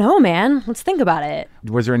 I don't know, man. Let's think about it.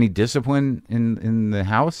 Was there any discipline in the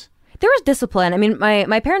house? There was discipline. I mean,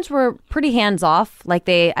 my parents were pretty hands-off.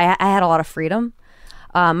 I had a lot of freedom.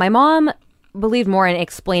 My mom believed more in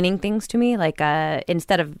explaining things to me.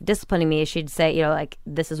 Instead of disciplining me, she'd say,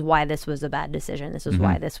 this is why this was a bad decision. This is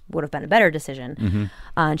why this would have been a better decision.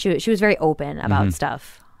 And she was very open about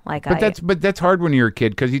stuff. But that's hard when you're a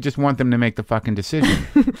kid because you just want them to make the fucking decision.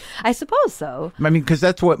 I suppose so. I mean, because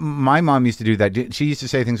that's what my mom used to do. That she used to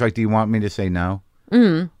say things like, "Do you want me to say no?"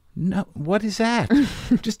 No. What is that?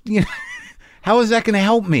 Just how is that going to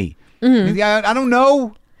help me? I don't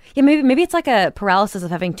know. Yeah, maybe it's like a paralysis of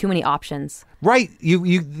having too many options. Right. You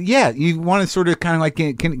want to sort of kind of like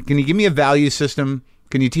can you give me a value system?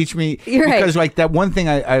 Can you teach me? You're right. Because that one thing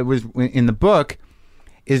I was in the book.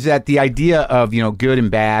 Is that the idea of, good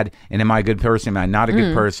and bad, and am I a good person, am I not a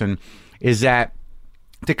good person, is that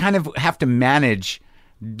to kind of have to manage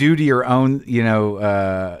due to your own,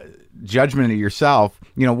 judgment of yourself,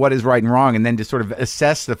 what is right and wrong, and then to sort of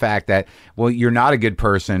assess the fact that, well, you're not a good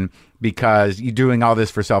person because you're doing all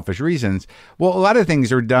this for selfish reasons. Well, a lot of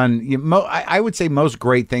things are done, I would say most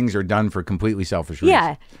great things are done for completely selfish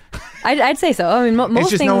reasons. Yeah, I'd say so. I mean, most it's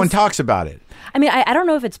just things... no one talks about it. I mean, I don't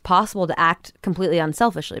know if it's possible to act completely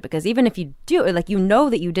unselfishly because even if you do, that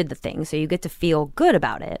you did the thing, so you get to feel good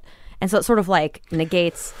about it. And so it sort of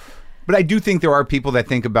negates... But I do think there are people that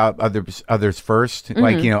think about others first,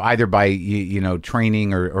 either by,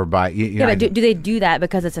 training or by... but do they do that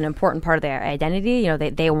because it's an important part of their identity?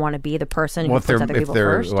 They want to be the person who puts other people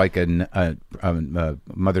first? If they're like a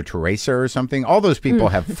Mother Teresa or something, all those people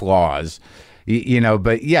have flaws.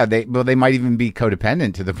 But yeah, they might even be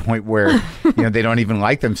codependent to the point where they don't even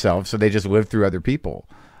like themselves, so they just live through other people.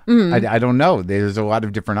 I don't know. There's a lot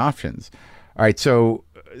of different options. All right, so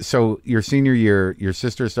your senior year, your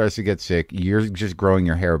sister starts to get sick. You're just growing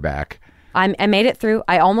your hair back. I made it through.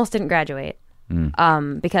 I almost didn't graduate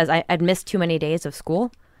because I'd missed too many days of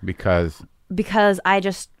school. Because I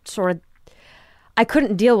just sort of, I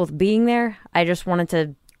couldn't deal with being there. I just wanted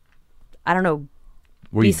to, I don't know,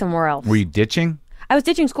 be somewhere else. Were you ditching? I was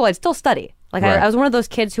ditching school. I'd still study. Like Right. I was one of those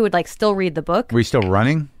kids who would like still read the book. Were you still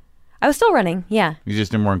running? I was still running. Yeah. You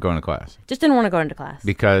just weren't going to class Just didn't want to go into class.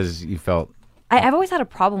 because you felt. I've always had a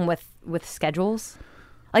problem with schedules.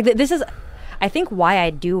 Like this is, I think why I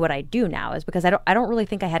do what I do now is because I don't really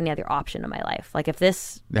think I had any other option in my life. Like if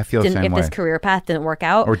this I feel the didn't, same if this way. career path didn't work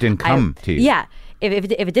out Or didn't come to you. Yeah.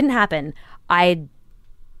 If it didn't happen, it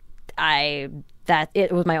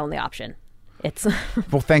was my only option. It's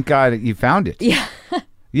Well, thank God you found it. yeah.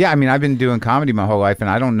 Yeah, I mean, I've been doing comedy my whole life, and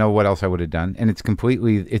I don't know what else I would have done. And it's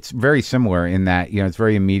very similar in that, it's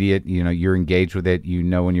very immediate. You're engaged with it.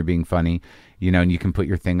 When you're being funny, and you can put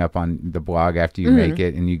your thing up on the blog after you make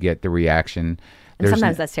it, and you get the reaction. And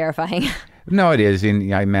sometimes that's terrifying. No, it is.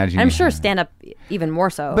 And I imagine. I'm sure stand up even more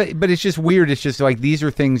so. But it's just weird. It's just like these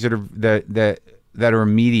are things that are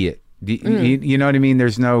immediate. You know what I mean?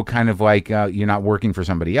 There's no kind of like you're not working for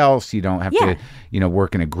somebody else. You don't have to,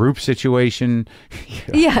 work in a group situation.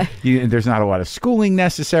 Yeah. There's not a lot of schooling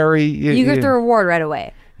necessary. You get the reward right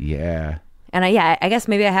away. Yeah. And I guess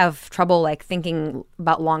maybe I have trouble like thinking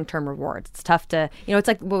about long-term rewards. It's tough to, it's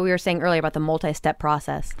like what we were saying earlier about the multi-step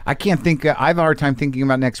process. I can't think. I have a hard time thinking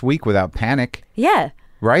about next week without panic. Yeah.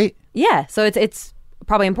 Right? Yeah. So it's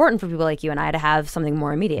probably important for people like you and I to have something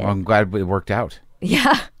more immediate. Well, I'm glad it worked out.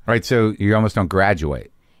 Yeah. Right. So you almost don't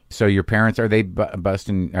graduate. So your parents, are they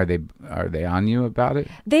busting? Are they on you about it?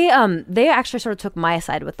 They actually sort of took my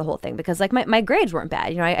side with the whole thing because like my grades weren't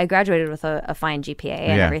bad. I graduated with a fine GPA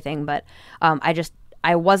and everything, but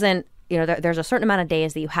I wasn't. There's a certain amount of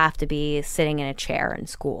days that you have to be sitting in a chair in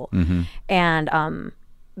school, and I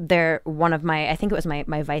think it was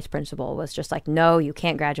my vice principal was just like, no, you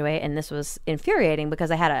can't graduate, and this was infuriating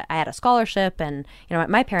because I had a scholarship, and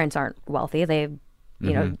my parents aren't wealthy. They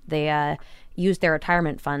used their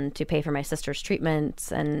retirement fund to pay for my sister's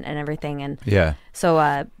treatments and everything, and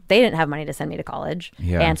so they didn't have money to send me to college,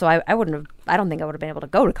 and so I don't think I would have been able to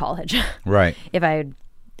go to college, right? If I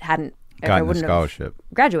hadn't gotten a scholarship,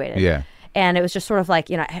 graduated, yeah. And it was just sort of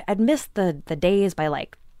like I'd missed the days by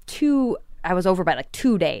like 2. I was over by like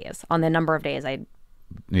 2 days on the number of days I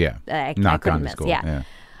not couldn't gone to miss. school. Yeah.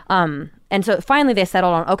 And so finally they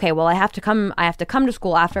settled on, okay, well I have to come to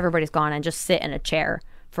school after everybody's gone and just sit in a chair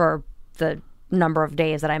for the number of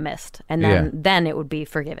days that I missed, and then it would be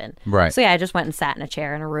forgiven. Right. So I just went and sat in a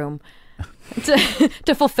chair in a room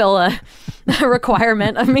to fulfill a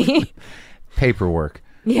requirement of me. Paperwork.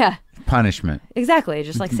 Yeah. Punishment. Exactly.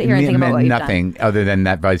 Just like sit here and think about what you've done. Nothing other than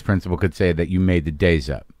that vice principal could say that you made the days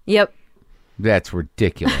up. Yep. That's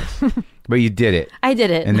ridiculous. But you did it. I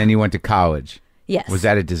did it. And then you went to college. Yes. Was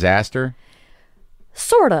that a disaster?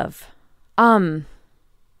 Sort of.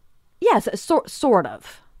 Yes, sort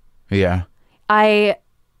of. Yeah. I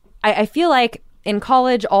feel like in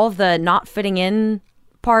college, all of the not fitting in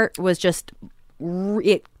part was just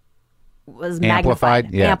it was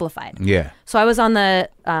magnified. Yeah. Amplified. Yeah. So I was on the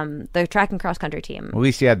track and cross country team. Well, at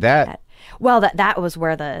least you had that. Well, that was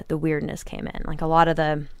where the weirdness came in. Like a lot of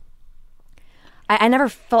the, I never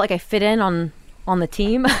felt like I fit in on the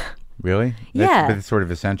team. Really? Yeah. But it's sort of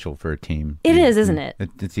essential for a team. It is, isn't it?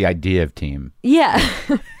 It's the idea of team. Yeah.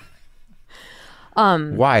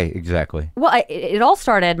 Why exactly? Well, it all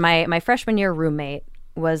started, my freshman year roommate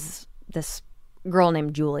was this girl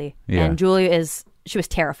named Julie. Yeah. And Julie she was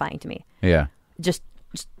terrifying to me. Yeah. Just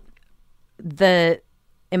the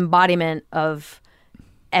embodiment of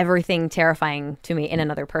everything terrifying to me in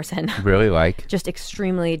another person. Really like? Just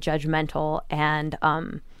extremely judgmental and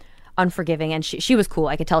unforgiving. And she was cool.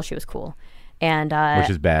 I could tell she was cool. And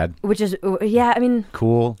which is bad. Which is, yeah, I mean...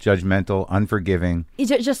 Cool, judgmental, unforgiving.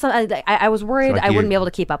 Just I was worried I wouldn't be able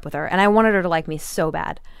to keep up with her. And I wanted her to like me so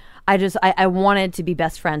bad. I wanted to be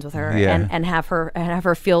best friends with her and have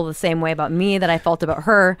her feel the same way about me that I felt about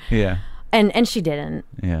her. Yeah. And she didn't.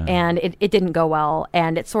 Yeah. And it didn't go well.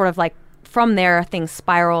 And it's sort of like from there things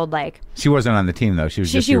spiraled like... She wasn't on the team though. She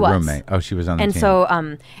was just your roommate. Oh, she was on the team. And so,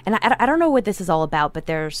 and I don't know what this is all about, but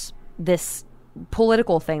there's this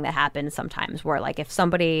political thing that happens sometimes where like if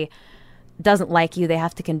somebody doesn't like you, they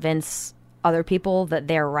have to convince other people that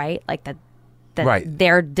they're right, like that right.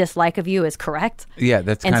 their dislike of you is correct. Yeah,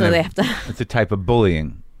 that's and kind so of, they have to it's a type of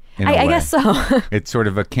bullying. I guess so. It's sort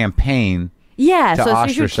of a campaign. Yeah, to so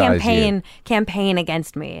she would ostracize campaign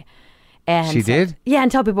against me. And she so, did? Yeah, and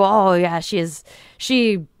tell people, oh yeah, she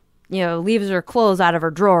leaves her clothes out of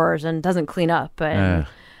her drawers and doesn't clean up. And,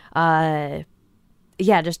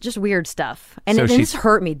 yeah, just weird stuff. And So it she's- just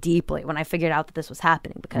hurt me deeply when I figured out that this was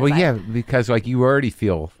happening. Because because like you already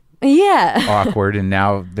feel Yeah. awkward, and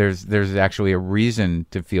now there's actually a reason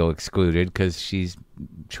to feel excluded because she's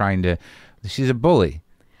a bully.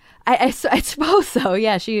 I suppose so.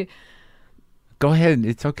 Yeah, Go ahead,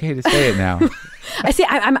 it's okay to say it now. I see.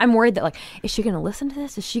 I'm worried that, like, is she going to listen to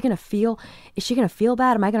this? Is she going to feel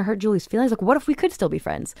bad? Am I going to hurt Julie's feelings? Like, what if we could still be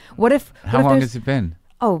friends? How long has it been?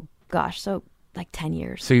 Oh gosh, so like 10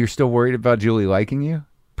 years. So you're still worried about Julie liking you?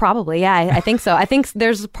 Probably, yeah. I think so. I think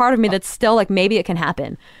there's a part of me that's still like, maybe it can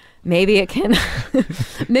happen. Maybe it can.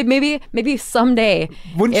 maybe someday.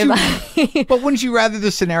 But wouldn't you rather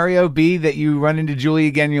the scenario be that you run into Julie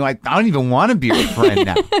again and you're like, I don't even want to be your friend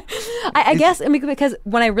now? I guess because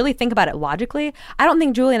when I really think about it logically, I don't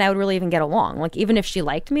think Julie and I would really even get along. Like, even if she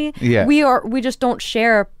liked me, we just don't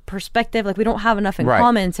share perspective. Like, we don't have enough in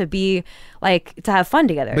common to be like, to have fun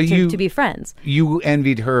together, to be friends. You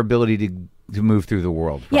envied her ability to move through the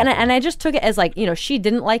world. Yeah, and I just took it as like, she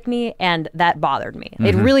didn't like me, and that bothered me.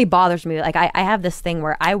 It really bothers me. Like, I have this thing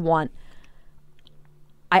where I want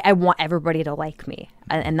everybody to like me,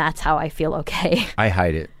 and that's how I feel okay. I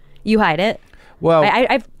hide it. You hide it? Well,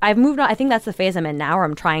 I've moved on. I think that's the phase I'm in now, where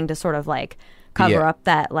I'm trying to sort of like cover up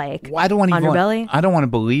that like I don't want underbelly. I don't want to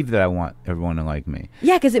believe that I want everyone to like me.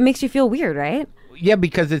 Yeah, because it makes you feel weird, right? Yeah,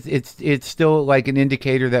 because it's still like an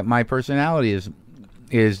indicator that my personality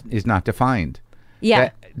is not defined. Yeah.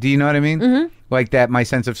 Do you know what I mean? Mm-hmm. Like that my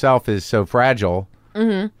sense of self is so fragile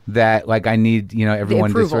that like I need,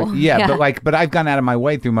 everyone to sort Yeah. but I've gone out of my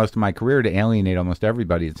way through most of my career to alienate almost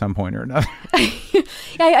everybody at some point or another.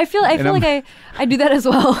 Yeah, I feel like I do that as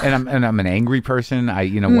well. And I'm an angry person.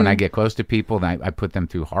 When I get close to people, then I put them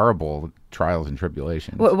through horrible trials and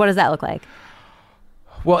tribulations. What does that look like?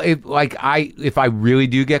 Well, if I really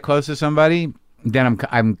do get close to somebody, then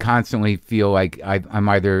I'm constantly feel like I'm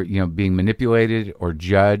either being manipulated or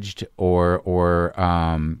judged or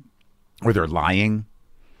they're lying.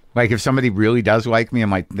 Like if somebody really does like me,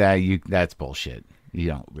 I'm like, that's bullshit. You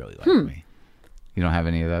don't really like me. You don't have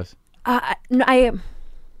any of those? No,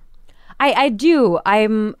 I do.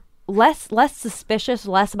 I'm less suspicious,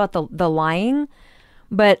 less about the lying,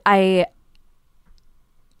 but I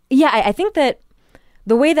think that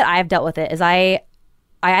the way that I've dealt with it is I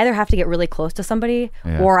either have to get really close to somebody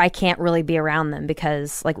or I can't really be around them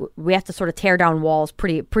because like we have to sort of tear down walls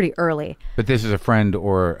pretty early. But this is a friend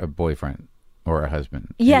or a boyfriend or a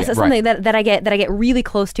husband. Yes, it's something that I get really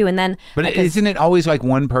close to, and then. But isn't it always like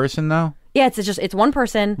one person though? Yeah, it's one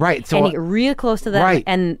person, right? So and you get really close to them, right.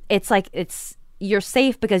 And it's like you're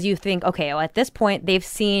safe because you think, okay, well, at this point they've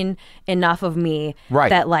seen enough of me, right?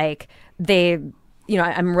 That like they.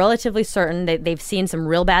 I'm relatively certain that they've seen some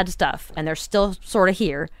real bad stuff and they're still sort of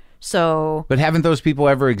here. So, but haven't those people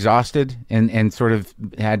ever exhausted and sort of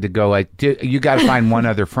had to go like, you got to find one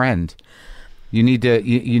other friend. You need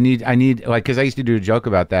to, I need like, cause I used to do a joke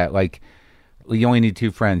about that. Like you only need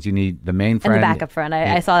two friends. You need the main friend and the backup friend.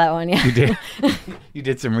 I saw that one. Yeah. You did. You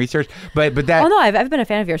did some research, but that. Oh no, I've been a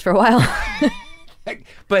fan of yours for a while.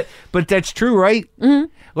 but that's true, right? Mm-hmm.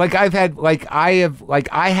 Like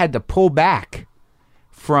I had to pull back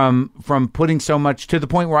from putting so much to the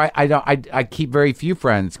point where I keep very few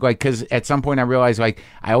friends, like because at some point I realized like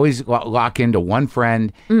I always lock into one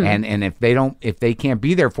friend and if they can't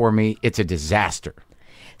be there for me, it's a disaster.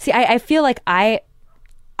 See, I feel like I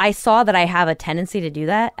saw that I have a tendency to do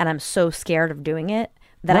that, and I'm so scared of doing it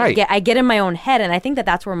that I get in my own head, and I think that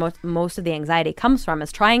that's where most of the anxiety comes from,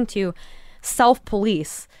 is trying to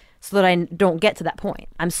self-police so that I don't get to that point.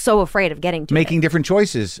 I'm so afraid of getting to making different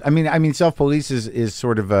choices. I mean, self-police is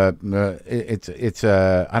sort of it's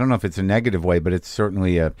a I don't know if it's a negative way, but it's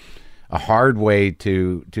certainly a hard way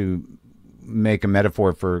to make a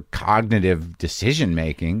metaphor for cognitive decision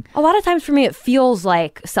making. A lot of times for me, it feels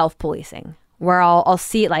like self-policing, where I'll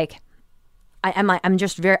see like I'm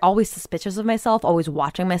just very always suspicious of myself, always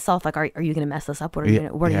watching myself. Like, are you going to mess this up? What are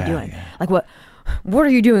you doing? Yeah. Like what are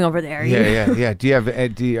you doing over there? Yeah.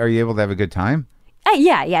 Are you able to have a good time?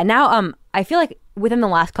 Yeah. Now, I feel like within the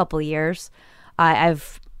last couple of years,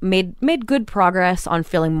 I've made good progress on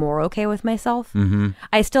feeling more okay with myself. Mm-hmm.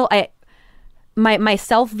 My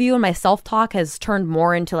self view and my self talk has turned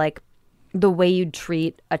more into like the way you'd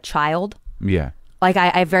treat a child. Yeah. Like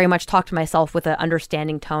I very much talk to myself with an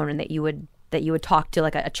understanding tone, and that you would talk to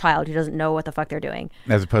like a child who doesn't know what the fuck they're doing,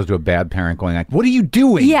 as opposed to a bad parent going like, "What are you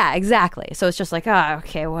doing?" Yeah, exactly. So it's just like,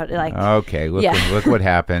 okay, what like? Okay, look what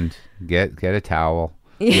happened. Get a towel.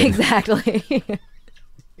 Exactly.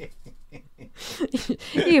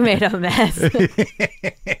 You made a mess.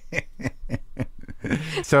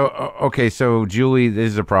 So, okay, so Julie,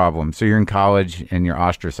 this is a problem. So you're in college and you're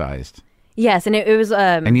ostracized. Yes, and it was...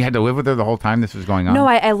 and you had to live with her the whole time this was going on? No,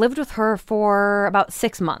 I lived with her for about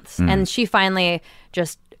 6 months, and she finally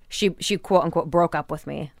just... She quote unquote broke up with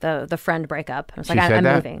me. The friend breakup. I was like, I'm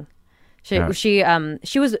moving.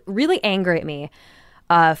 She was really angry at me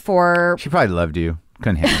for. She probably loved you.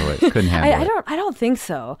 Couldn't handle it. I don't think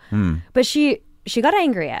so. But she got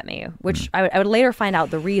angry at me, which I would later find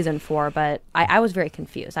out the reason for. But I was very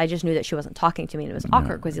confused. I just knew that she wasn't talking to me, and it was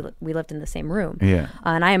awkward because we lived in the same room. Yeah.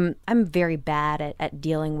 And I'm very bad at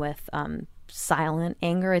dealing with silent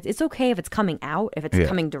anger. It's okay if it's coming out, if it's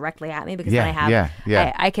coming directly at me, because then I have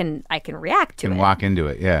I can react to it. Lock into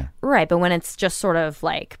it, yeah. Right, but when it's just sort of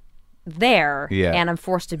like there and I'm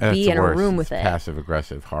forced to be in a room with it. Passive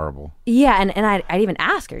aggressive, horrible. Yeah, and I'd even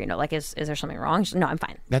ask her, like, is there something wrong? No, I'm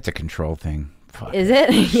fine. That's a control thing. Fuck. Is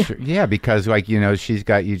it? Sure. Yeah, because she's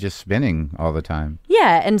got you just spinning all the time.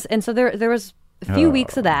 Yeah, and so there was a few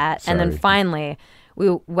weeks of that, and then finally we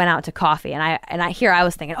went out to coffee, and I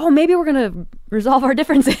was thinking, oh, maybe we're gonna resolve our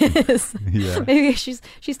differences. Yeah. Maybe she's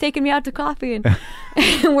taking me out to coffee,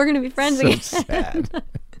 and we're gonna be friends again. Sad.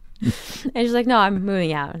 And she's like, no, I'm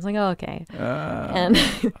moving out. I was like, oh, okay. And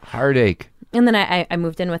heartache. And then I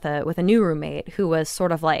moved in with a new roommate who was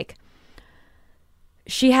sort of like,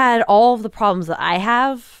 she had all of the problems that I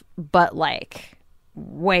have, but like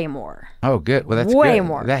way more. Oh, good. Well, that's way good.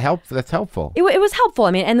 more. That's helpful. It was helpful.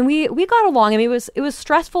 I mean, and we got along. I mean, it was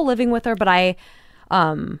stressful living with her, but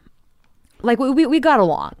we got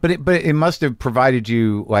along. But it must have provided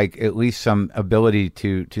you like at least some ability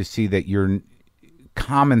to see that you're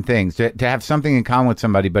common things, to have something in common with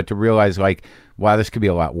somebody, but to realize like, wow, this could be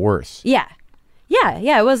a lot worse. Yeah.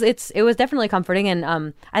 It was definitely comforting,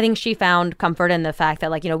 and I think she found comfort in the fact that,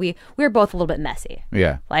 like, we were both a little bit messy.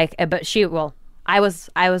 Yeah. Like, but I was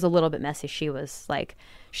a little bit messy. She was like,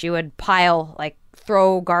 she would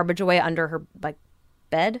throw garbage away under her like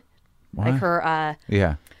bed. What? Like her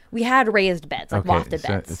yeah. We had raised beds, like lofted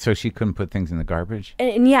beds. So she couldn't put things in the garbage?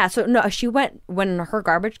 And yeah, so no, she went, when her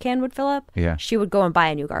garbage can would fill up, she would go and buy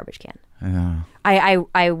a new garbage can.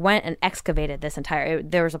 I went and excavated this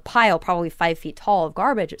there was a pile probably 5 feet tall of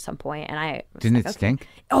garbage at some point, and I was Didn't it stink?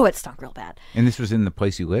 Oh, it stunk real bad. And this was in the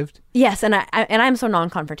place you lived? Yes, and I'm so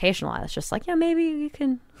non-confrontational. I was just like, maybe you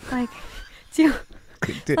can like do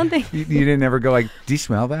something. You didn't ever go like, do you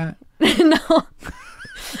smell that? No.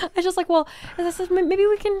 I was just like, well, maybe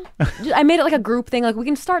we can. I made it like a group thing. Like, we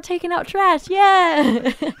can start taking out trash.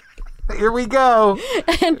 Yeah. Here we go.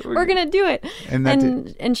 And we're going to do it.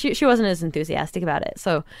 And she wasn't as enthusiastic about it.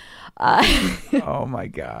 So. Oh, my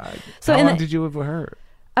God. So how long did you live with her?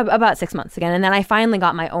 About 6 months again. And then I finally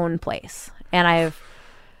got my own place. And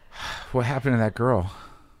What happened to that girl?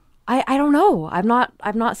 I don't know. I've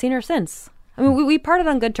not seen her since. I mean, we parted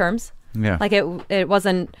on good terms. Yeah. Like, it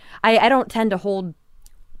wasn't. I don't tend to hold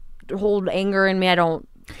anger in me. I don't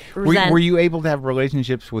resent. Were you able to have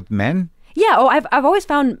relationships with men? Yeah. Oh, I've always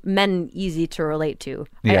found men easy to relate to.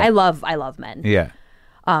 Yeah. I love men. Yeah.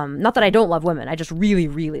 Not that I don't love women. I just really,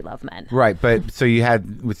 really love men. Right. But so you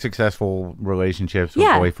had successful relationships with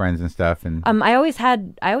boyfriends and stuff, and I always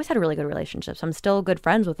had really good relationships. I'm still good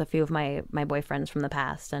friends with a few of my boyfriends from the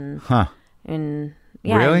past, and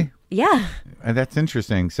yeah. Really? Yeah. That's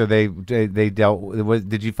interesting. So they dealt.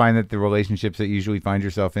 Did you find that the relationships that you usually find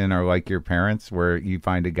yourself in are like your parents, where you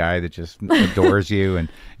find a guy that just adores you and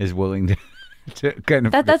is willing to kind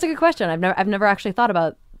of? That's a good question. I've never actually thought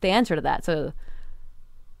about the answer to that. So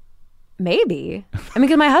maybe. I mean,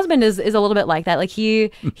 because my husband is a little bit like that. Like he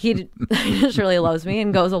just really loves me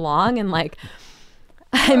and goes along, and like,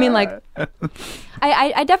 I mean, like,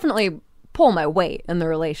 I definitely pull my weight in the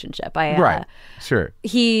relationship. Right. Sure.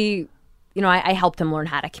 He, I helped him learn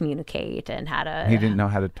how to communicate and how to. He didn't know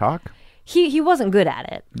how to talk? He wasn't good at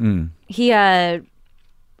it. Mm.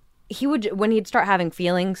 He would, when he'd start having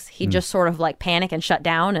feelings, he'd just sort of like panic and shut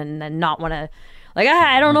down and then not want to, like,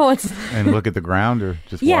 I don't know what's. And look at the ground or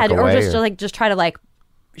just walk away? Or just try to like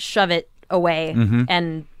shove it away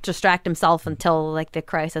and distract himself until like the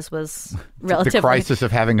crisis was relatively. The crisis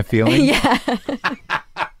of having a feeling? Yeah.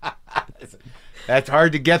 That's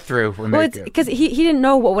hard to get through. It's because he didn't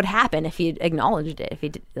know what would happen if he acknowledged it. If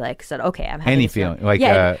he like said, "Okay, I'm having any feeling," like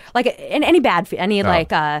any bad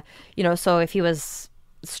feeling, so if he was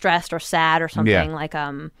stressed or sad or something, like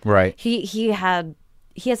right. He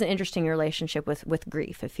has an interesting relationship with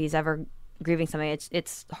grief. If he's ever grieving something,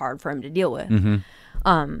 it's hard for him to deal with.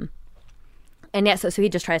 Mm-hmm. And yeah, so he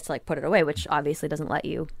just tries to like put it away, which obviously doesn't let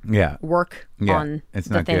you work on it's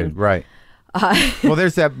the not thing. good, right? Well,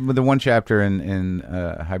 there's the one chapter in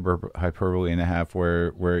Hyperbole and a Half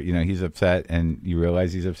where he's upset and you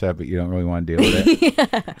realize he's upset, but you don't really want to deal with it.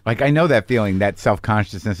 Yeah. Like, I know that feeling, that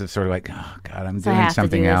self-consciousness of sort of like, oh God, I'm doing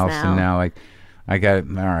something else, and now like I got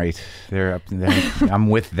all right. They're up. I'm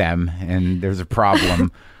with them, and there's a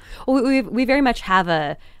problem. Well, we very much have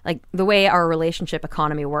the way our relationship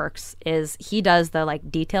economy works is he does the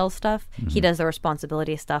like detail stuff. Mm-hmm. He does the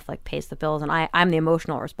responsibility stuff, like pays the bills, and I'm the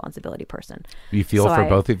emotional responsibility person. You feel for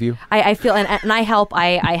both of you? I feel, and I help.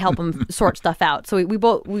 I help him sort stuff out. So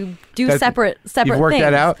we do separate You've worked things.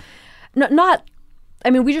 that out? No, not. I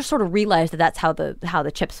mean, we just sort of realized that's how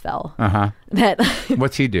the chips fell. That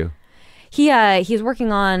What's he do? He's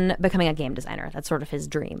working on becoming a game designer. That's sort of his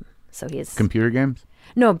dream. So he's computer games.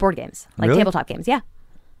 No, board games, like really? Tabletop games. Yeah.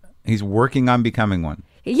 He's working on becoming one.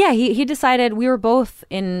 Yeah, he decided we were both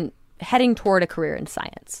heading toward a career in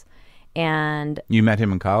science. And you met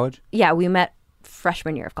him in college? Yeah, we met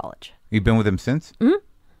freshman year of college. You've been with him since? Mm-hmm.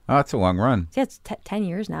 Oh, that's a long run. Yeah, it's 10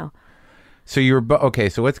 years now. So you were okay.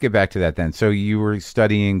 So let's get back to that then. So you were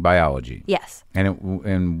studying biology. Yes.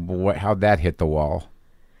 And how'd that hit the wall?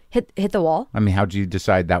 Hit the wall? I mean, how'd you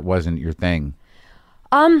decide that wasn't your thing?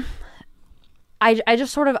 I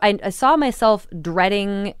just sort of I saw myself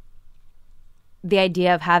dreading the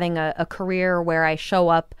idea of having a career where I show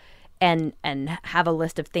up and have a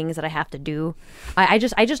list of things that I have to do. I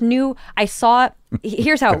just knew I saw.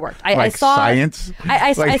 Here's how it worked. I saw science.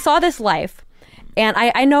 I saw this life, and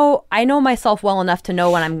I know myself well enough to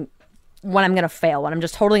know when I'm going to fail, when I'm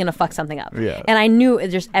just totally going to fuck something up. Yeah. And I knew it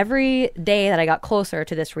just every day that I got closer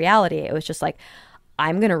to this reality, it was just like,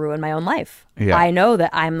 I'm going to ruin my own life. Yeah. I know that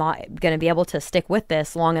I'm not going to be able to stick with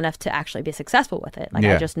this long enough to actually be successful with it. Like,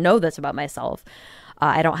 I just know this about myself.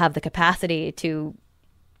 I don't have the capacity to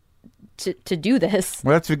do this.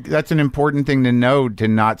 Well, that's an important thing to know, to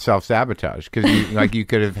not self-sabotage, because you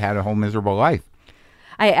could have had a whole miserable life.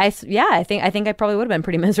 I think I probably would have been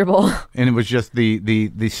pretty miserable. And it was just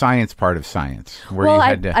the science part of science where well, you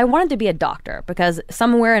had I wanted to be a doctor because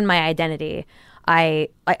somewhere in my identity, I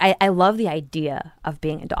love the idea of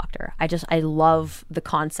being a doctor. I love the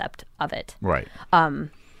concept of it. Right.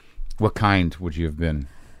 What kind would you have been?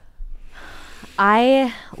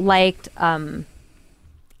 I liked probably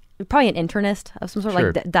an internist of some sort,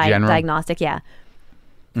 sure. like diagnostic. Yeah.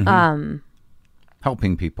 Mm-hmm.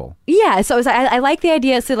 Helping people. Yeah, so I like the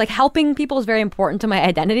idea. So like helping people is very important to my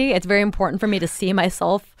identity. It's very important for me to see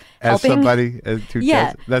myself helping. As somebody.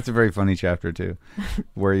 Yeah. That's a very funny chapter too,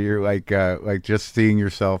 where you're like just seeing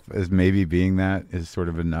yourself as maybe being that is sort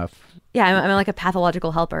of enough. Yeah, I'm like a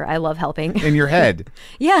pathological helper. I love helping. In your head.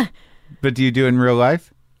 Yeah. But do you do it in real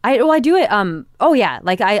life? I do it. Oh yeah.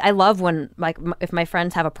 Like I love when if my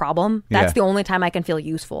friends have a problem, that's the only time I can feel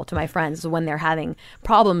useful to my friends is when they're having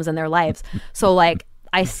problems in their lives. So like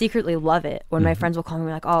I secretly love it when my friends will call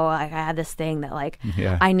me like, oh, I have this thing that like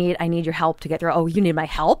I need your help to get through. Oh, you need my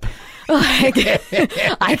help? Like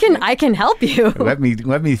I can help you. Let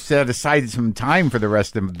me set aside some time for the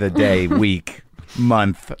rest of the day, week,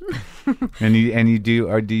 month. And you do,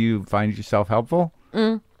 or do you find yourself helpful?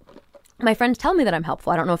 Mm. My friends tell me that I'm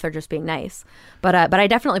helpful. I don't know if they're just being nice, but I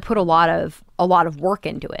definitely put a lot of work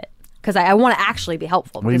into it because I want to actually be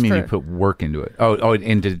helpful. What do you mean you put work into it? Oh,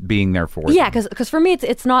 into being there for yeah, because for me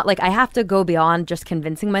it's not like I have to go beyond just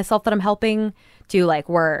convincing myself that I'm helping to like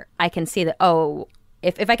where I can see that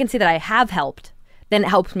if I can see that I have helped, then it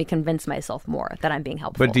helps me convince myself more that I'm being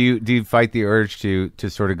helpful. But do you fight the urge to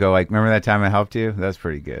sort of go like, remember that time I helped you? That's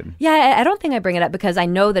pretty good. Yeah, I don't think I bring it up because I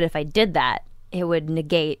know that if I did that, it would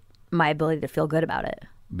negate my ability to feel good about it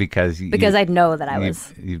because I'd know that I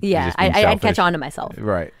was I'd catch on to myself,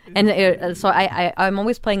 right? And so I'm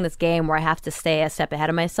always playing this game where I have to stay a step ahead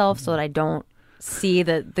of myself so that I don't see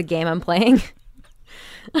the game I'm playing.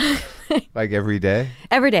 Like every day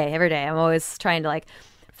I'm always trying to like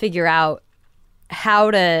figure out how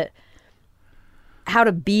to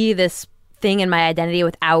be this thing in my identity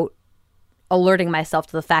without alerting myself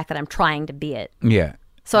to the fact that I'm trying to be it,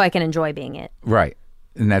 so I can enjoy being it, right?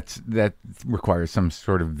 And that requires some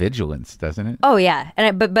sort of vigilance, doesn't it? Oh yeah,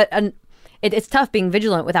 and it's tough being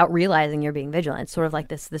vigilant without realizing you're being vigilant. It's sort of like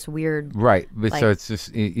this weird, right? But so it's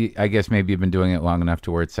just, I guess maybe you've been doing it long enough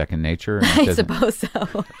to where it's second nature. I suppose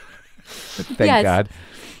so. Thank God.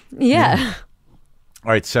 Yeah.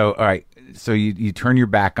 All right. So you turn your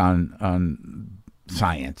back on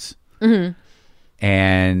science, mm-hmm.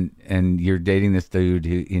 and you're dating this dude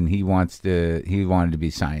and he wanted to be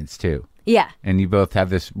science too. Yeah. And you both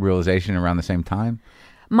have this realization around the same time?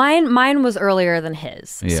 Mine was earlier than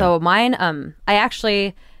his. Yeah. So mine, I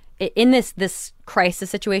actually, in this crisis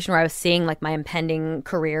situation where I was seeing like my impending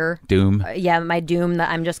career Doom. my doom, that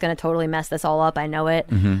I'm just going to totally mess this all up. I know it.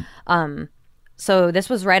 Mm-hmm. So this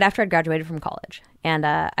was right after I'd graduated from college, and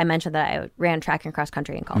I mentioned that I ran track and cross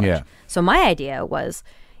country in college. Yeah. So my idea was,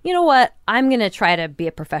 you know what, I'm going to try to be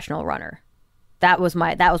a professional runner. That was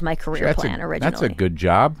my career plan originally. That's a good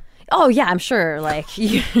job. Oh yeah, I'm sure. Like,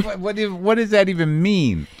 What does that even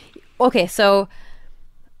mean? Okay, so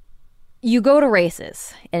you go to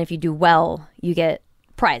races, and if you do well, you get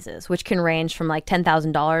prizes, which can range from like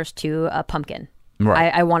 $10,000 to a pumpkin.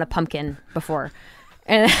 Right. I won a pumpkin before,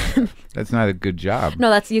 and That's not a good job.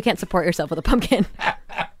 no, you can't support yourself with a pumpkin.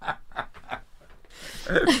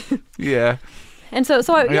 Yeah. And so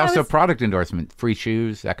I Also, product endorsement, free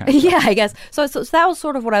shoes, that kind of stuff. yeah, I guess. So that was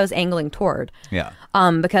sort of what I was angling toward. Yeah.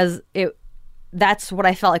 Because that's what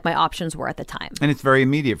I felt like my options were at the time. And it's very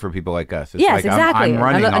immediate for people like us. It's Yes, like, exactly. I'm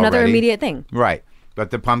running Another already. immediate thing. Right. But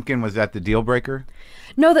the pumpkin, was that the deal breaker?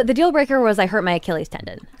 No, the deal breaker was I hurt my Achilles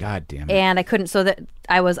tendon. God damn it. And I couldn't, so that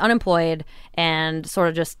I was unemployed and sort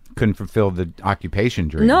of just Couldn't fulfill the occupation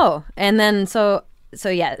dream. no. And then so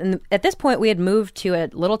yeah, and at this point we had moved to a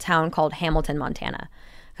little town called Hamilton, Montana,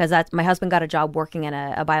 because my husband got a job working in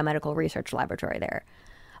a biomedical research laboratory there.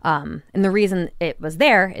 And the reason it was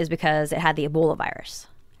there is because it had the Ebola virus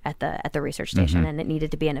at the research station, and it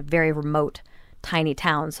needed to be in a very remote, tiny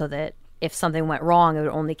town so that if something went wrong, it would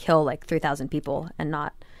only kill like 3,000 people and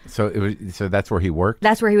not. So that's where he worked?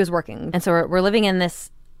 That's where he was working. And so we're living in this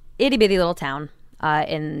itty bitty little town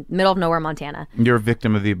in middle of nowhere, Montana. You're a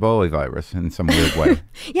victim of the Ebola virus in some weird way.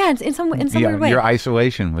 Yeah, in some weird way. Your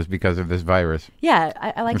isolation was because of this virus. Yeah,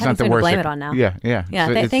 I like It's how not you the to worst. blame it on now. Yeah. Yeah,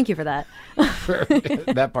 So thank you for that.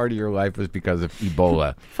 that part of your life was because of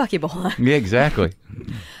Ebola. Fuck Ebola. Yeah, exactly.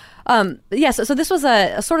 Yeah, so this was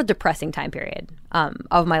a sort of depressing time period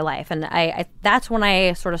of my life, and I that's when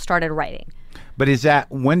I sort of started writing. But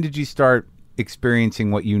when did you start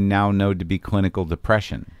experiencing what you now know to be clinical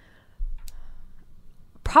depression?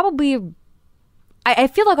 Probably, I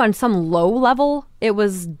feel like on some low level, it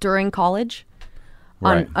was during college,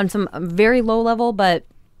 Right. on some very low level, but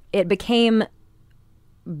it became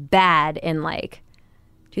bad in like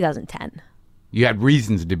 2010. You had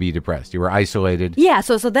reasons to be depressed. You were isolated. Yeah,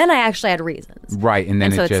 so then I actually had reasons. Right, and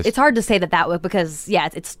then so it it's hard to say that was because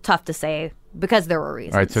it's tough to say because there were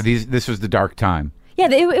reasons. All right, so this was the dark time. Yeah,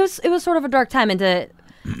 it was sort of a dark time and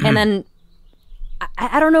then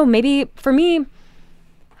I don't know, maybe for me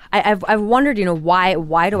I've wondered,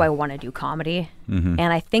 why do I want to do comedy? And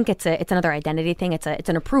I think it's another identity thing. It's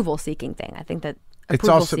an approval seeking thing. I think that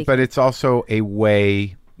It's also a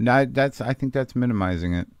way. No, I think that's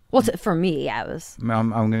minimizing it. Well, for me, yeah, it was. I'm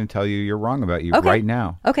going to tell you you're wrong about you Okay. right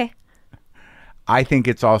now. Okay. I think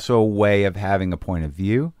it's also a way of having a point of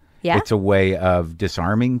view. Yeah? It's a way of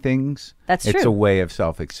disarming things. That's It's true. a way of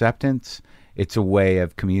self-acceptance. It's a way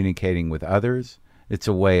of communicating with others. It's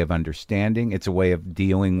a way of understanding. It's a way of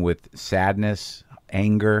dealing with sadness,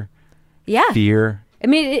 anger, Yeah. fear. I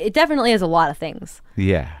mean, it definitely is a lot of things.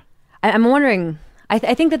 Yeah. I'm wondering. I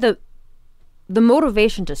think that the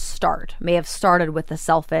motivation to start may have started with the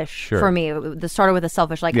selfish. Sure. For me, started with the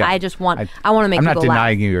selfish. Like Yeah. I just want. I want to make I'm not people laugh.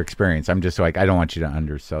 denying you your experience. I'm just like, I don't want you to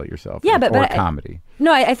undersell yourself. Yeah, or but comedy.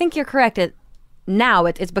 No, I think you're correct. Now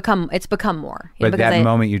it's become more. But because that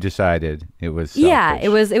moment you decided it was selfish. Yeah, it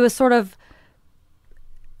was sort of.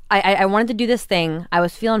 I wanted to do this thing. I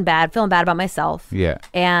was feeling bad about myself. Yeah.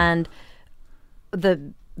 And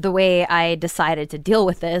the way I decided to deal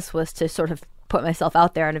with this was to sort of put myself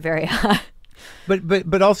out there in a very. But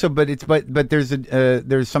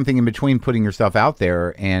there's something in between putting yourself out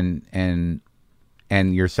there and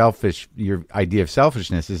your idea of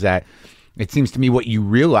selfishness is that it seems to me what you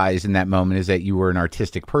realized in that moment is that you were an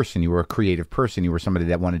artistic person, you were a creative person, you were somebody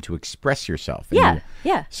that wanted to express yourself. And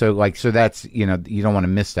Yeah. So that's you don't want to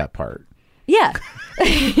miss that part. Yeah.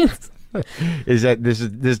 Is that this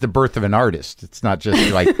is the birth of an artist? It's not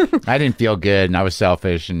just like I didn't feel good and I was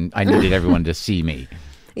selfish and I needed everyone to see me.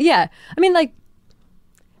 Yeah. I mean, like,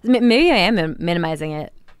 maybe I am minimizing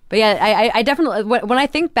it. But yeah, I definitely, when I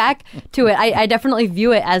think back to it, I definitely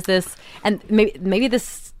view it as this, and maybe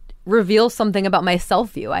this reveals something about my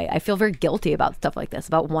self-view. I feel very guilty about stuff like this,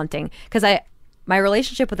 about wanting, because my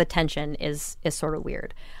relationship with attention is sort of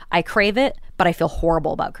weird. I crave it, but I feel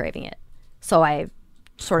horrible about craving it. So I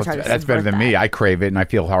sort of try to That's better than me. I crave it and I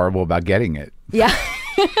feel horrible about getting it. Yeah.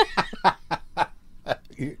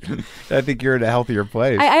 I think you're in a healthier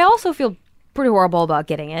place. I also feel pretty horrible about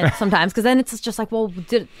getting it sometimes, because then it's just like, well,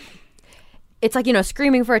 it's like,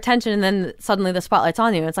 screaming for attention and then suddenly the spotlight's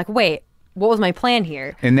on you and it's like, wait, what was my plan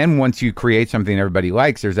here? And then once you create something everybody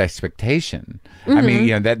likes, there's expectation. I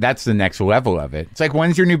mean, that's the next level of it. It's like,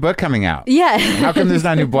 when's your new book coming out? Yeah. How come there's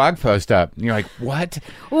not a new blog post up? And you're like, what?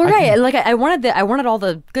 Well, right. Like I wanted all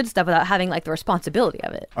the good stuff without having like the responsibility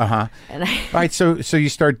of it. And All right. So you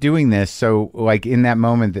start doing this. So like in that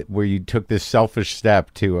moment where you took this selfish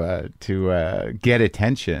step to get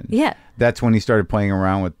attention. Yeah. That's when you started playing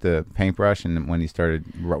around with the paintbrush, and when you started.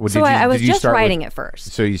 I was just writing at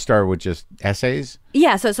first. So you started with just essays.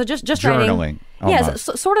 Yeah. So just journaling. writing. Yeah.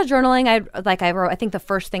 Sort of journaling. I wrote. I think the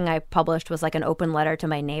first thing I published was like an open letter to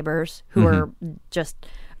my neighbors who were just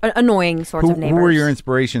annoying sorts of neighbors. Who were your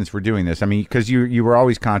inspirations for doing this? I mean, because you were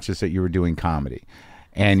always conscious that you were doing comedy,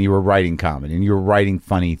 and you were writing comedy, and you were writing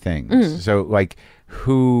funny things. So like,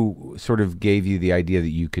 who sort of gave you the idea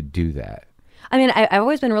that you could do that? I mean, I've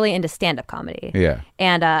always been really into stand-up comedy. Yeah.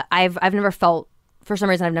 And I've never felt, for some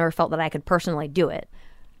reason, I've never felt that I could personally do it.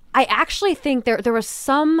 I actually think there was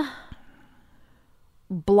some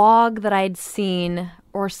blog that I'd seen,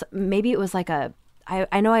 or maybe it was like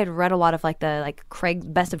I know I'd read a lot of like the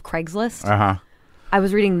best of Craigslist. I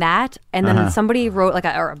was reading that, and then somebody wrote like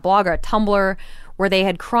a blog or a Tumblr where they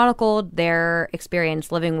had chronicled their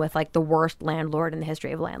experience living with like the worst landlord in the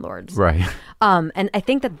history of landlords. Right. And I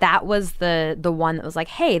think that was the one that was like,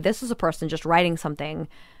 hey, this is a person just writing something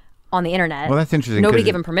on the internet. Well, that's interesting. Nobody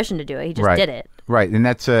gave him permission to do it. He just did it. Right. And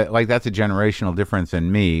that's a generational difference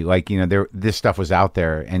in me. Like, this stuff was out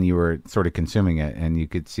there and you were sort of consuming it, and you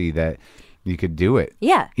could see that you could do it.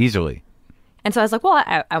 Yeah. Easily. And so I was like, well,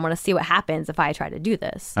 I want to see what happens if I try to do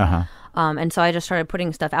this. And so I just started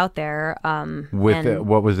putting stuff out there.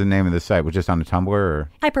 What was the name of the site? Was it just on the Tumblr?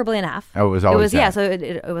 Or? Hyperbole and a half. Oh, it was always that. Yeah, so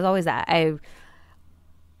it was always that. I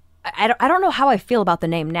don't know how I feel about the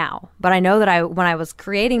name now, but I know that when I was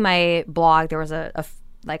creating my blog, there was a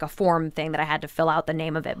form thing that I had to fill out the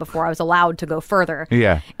name of it before I was allowed to go further.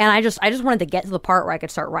 Yeah. And I just wanted to get to the part where I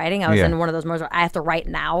could start writing. I was in one of those modes where I have to write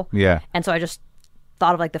now. Yeah. And so I just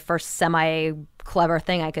thought of like the first semi-clever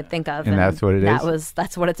thing I could think of. And that's what it is?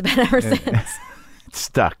 That's what it's been ever since. It's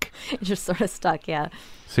stuck. It just sort of stuck, yeah.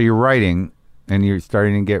 So you're writing, and you're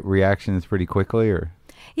starting to get reactions pretty quickly, or?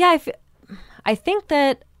 Yeah, I think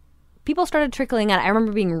that people started trickling in. I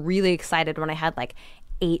remember being really excited when I had like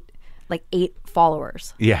eight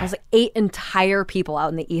followers. Yeah. I was like, 8 entire people out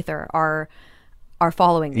in the ether are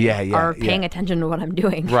following me, are paying attention to what I'm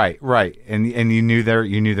doing. Right. And you knew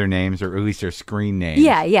their names, or at least their screen names.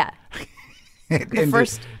 Yeah.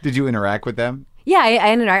 Did you interact with them? Yeah,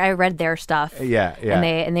 I read their stuff. Yeah.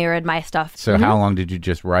 And they read my stuff. So how long did you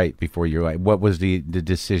just write before you're like, what was the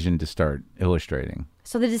decision to start illustrating?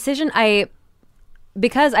 So the decision,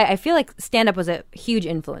 because I feel like stand-up was a huge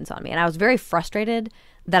influence on me, and I was very frustrated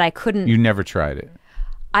that I couldn't. You never tried it.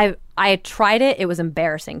 I tried it. It was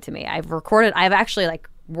embarrassing to me. I've actually like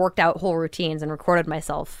worked out whole routines and recorded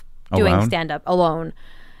myself doing stand-up alone.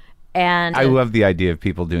 And I love the idea of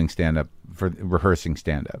people doing stand-up, for rehearsing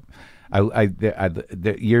stand-up.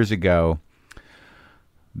 Years ago,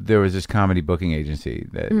 there was this comedy booking agency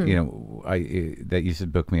that that used to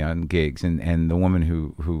book me on gigs, and the woman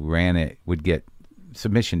who ran it would get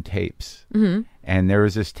submission tapes. And there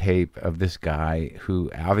was this tape of this guy who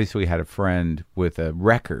obviously had a friend with a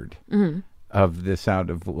record of The Sound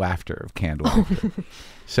of Laughter of Candle.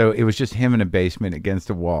 So it was just him in a basement against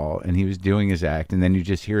a wall, and he was doing his act, and then you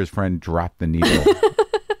just hear his friend drop the needle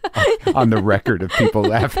on the record of people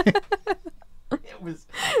laughing. It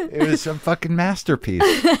was a fucking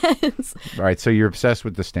masterpiece. All right, so you're obsessed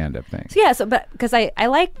with the stand-up thing. So yeah, but because I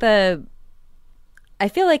like I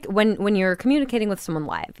feel like when you're communicating with someone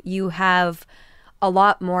live, you have a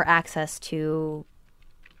lot more access to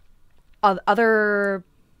other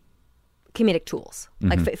comedic tools,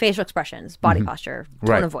 like facial expressions, body posture,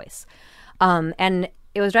 tone of voice. And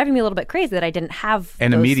it was driving me a little bit crazy that I didn't have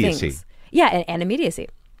those immediacy. Things. Yeah, and immediacy.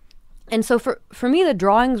 And so for me, the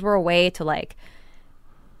drawings were a way to like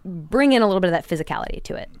bring in a little bit of that physicality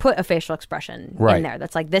to it, put a facial expression in there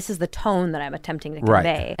that's like, this is the tone that I'm attempting to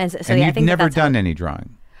convey. And so and I you've think never done any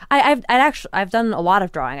drawing. I've done a lot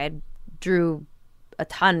of drawing. I drew a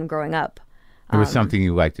ton growing up. It was something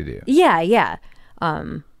you like to do. Yeah.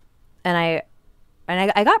 And I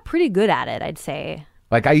got pretty good at it, I'd say.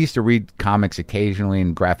 Like, I used to read comics occasionally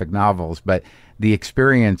and graphic novels, but the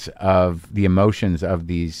experience of the emotions of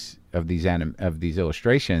these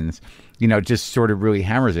illustrations, just sort of really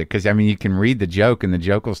hammers it. Because I mean, you can read the joke and the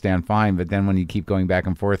joke will stand fine, but then when you keep going back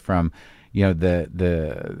and forth from,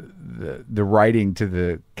 the writing to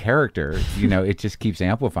the character, it just keeps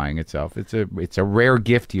amplifying itself. It's a rare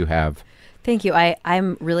gift you have. Thank you.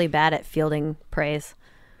 I'm really bad at fielding praise.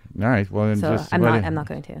 All right. Well, then So just I'm not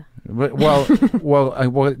going to. Well,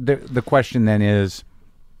 the question then is,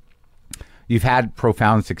 you've had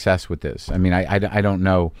profound success with this. I mean, I don't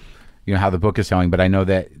know, how the book is selling, but I know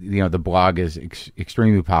that, the blog is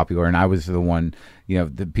extremely popular. And I was the one,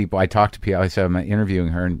 the people I talked to people, I said, I'm interviewing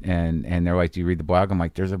her and they're like, do you read the blog? I'm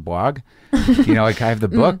like, there's a blog? Like I have the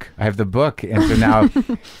book. I have the book. And so now,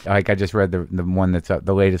 like I just read the one that's up,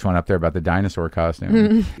 the latest one up there about the dinosaur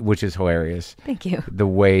costume, which is hilarious. Thank you. The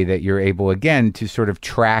way that you're able, again, to sort of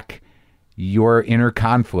track your inner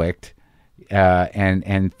conflict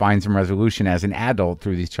and find some resolution as an adult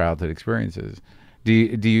through these childhood experiences. Do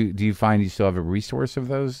you find you still have a resource of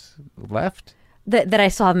those left? That I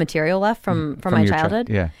still have material left from my childhood?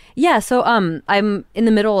 Yeah. So I'm in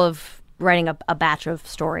the middle of writing a batch of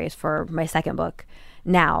stories for my second book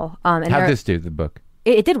now. And how'd this do, the book?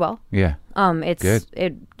 It did well. Yeah. Good.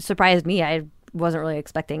 It surprised me. I wasn't really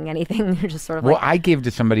expecting anything. Just sort of well, I gave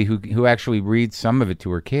to somebody who actually reads some of it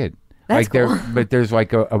to her kid. That's cool. But there's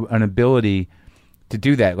like an ability to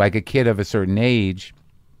do that. Like a kid of a certain age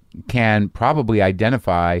can probably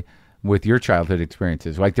identify with your childhood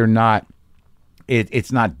experiences. Like they're not,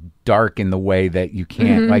 it's not dark in the way that you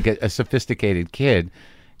can't, like a sophisticated kid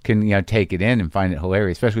can, take it in and find it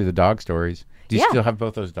hilarious, especially the dog stories. Do you still have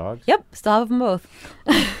both those dogs? Yep, still have them both.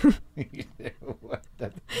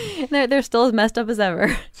 They're still as messed up as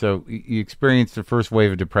ever. So you experienced the first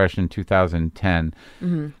wave of depression in 2010,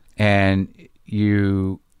 and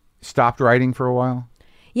you stopped writing for a while?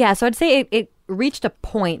 Yeah, so I'd say it reached a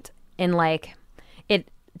point in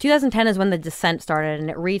 2010 is when the descent started, and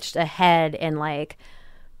it reached a head in late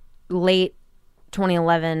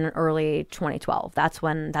 2011, early 2012. That's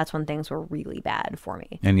when things were really bad for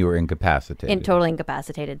me. And you were incapacitated. Totally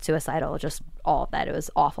incapacitated, suicidal, just all of that. It was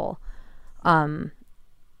awful. And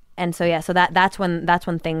so that's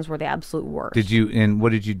when things were the absolute worst.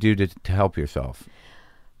 What did you do to help yourself?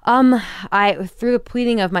 I through the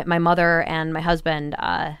pleading of my mother and my husband,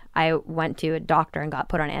 I went to a doctor and got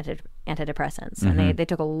put on antidepressants, and they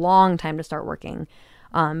took a long time to start working,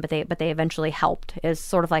 but they eventually helped. It's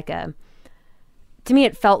sort of like to me,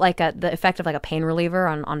 it felt like the effect of like a pain reliever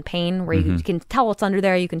on pain, where you can tell what's under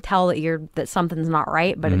there. You can tell that something's not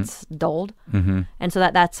right, but it's dulled. And so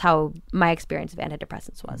that's how my experience of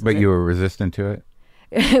antidepressants was. But you were resistant to it?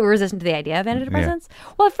 Resistant to the idea of antidepressants?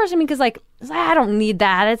 Yeah. Well, at first, because I don't need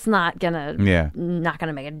that. It's not gonna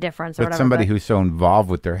make a difference. Or but whatever. Somebody who's so involved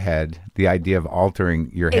with their head, the idea of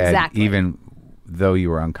altering your head, even though you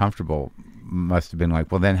were uncomfortable, must have been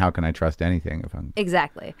like, well, then how can I trust anything if I'm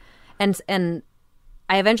exactly? And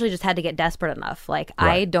I eventually just had to get desperate enough.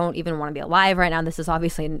 I don't even want to be alive right now. This is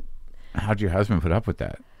obviously. How'd your husband put up with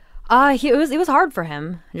that? It was hard for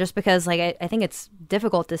him, just because I think it's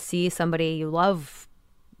difficult to see somebody you love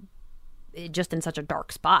just in such a dark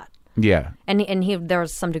spot. Yeah. And there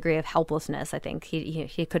was some degree of helplessness. I think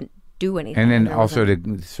he couldn't do anything. And then also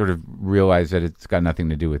to sort of realize that it's got nothing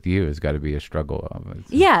to do with you has got to be a struggle.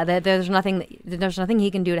 Yeah, there's nothing he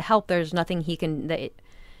can do to help. There's nothing he can. And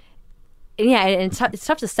it's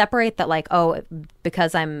tough to separate that.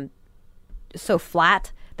 Because I'm so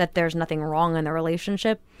flat that there's nothing wrong in the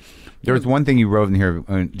relationship. There was one thing you wrote in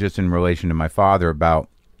here, just in relation to my father, about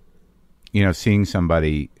seeing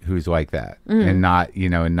somebody who's like that and not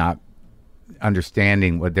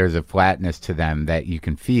understanding what there's a flatness to them that you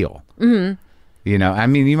can feel. You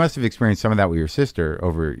must have experienced some of that with your sister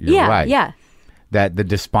over your life. Yeah. That the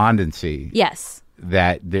despondency. Yes.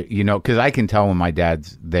 That because I can tell when my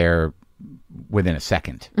dad's there within a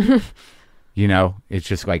second. It's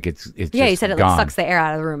just like it's yeah. You said it gone. Sucks the air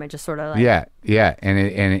out of the room. It just sort of yeah,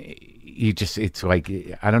 and it's like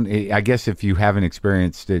I guess if you haven't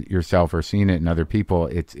experienced it yourself or seen it in other people,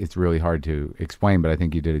 it's really hard to explain. But I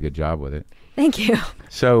think you did a good job with it. Thank you.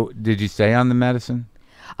 So did you stay on the medicine?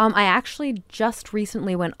 I actually just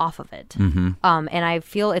recently went off of it, and I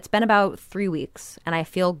feel it's been about 3 weeks, and I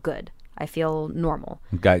feel good. I feel normal.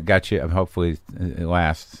 Got you. Hopefully it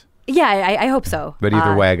lasts. Yeah, I hope so. But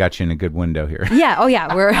either way, I got you in a good window here. Yeah. Oh, yeah.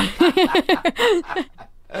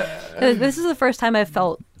 This is the first time I've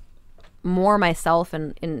felt more myself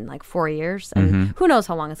in 4 years, and who knows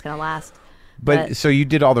how long it's going to last. But so you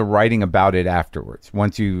did all the writing about it afterwards,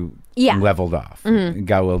 once you leveled off,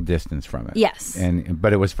 got a little distance from it. Yes.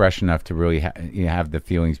 But it was fresh enough to really have the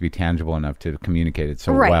feelings be tangible enough to communicate it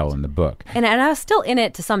so well in the book. And I was still in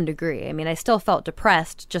it to some degree. I still felt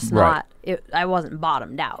depressed, just not. I wasn't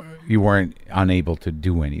bottomed out. You weren't unable to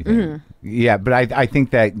do anything. Yeah, but I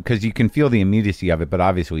think that because you can feel the immediacy of it, but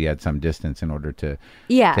obviously you had some distance in order to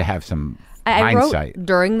have some hindsight. I wrote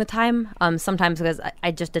during the time, sometimes because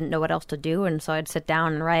I just didn't know what else to do, and so I'd sit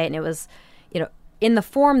down and write, and it was, in the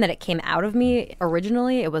form that it came out of me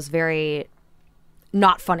originally, it was very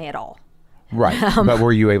not funny at all. Right. But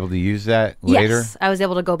were you able to use that later? Yes, I was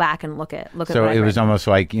able to go back and look at. So it was almost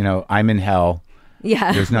like, I'm in hell.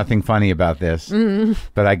 Yeah. There's nothing funny about this,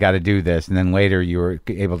 but I got to do this. And then later you were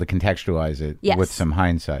able to contextualize it with some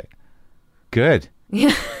hindsight. Good.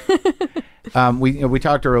 Yeah. We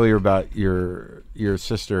talked earlier about your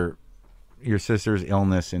sister's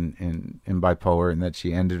illness and bipolar, and that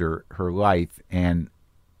she ended her life. And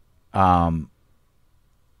how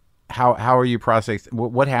are you processing?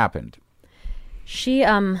 What happened? She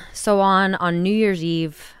so on New Year's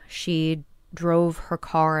Eve, she drove her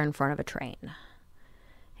car in front of a train.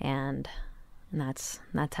 And that's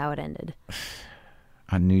how it ended.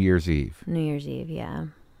 On New Year's Eve. New Year's Eve, yeah.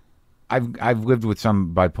 I've lived with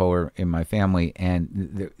some bipolar in my family,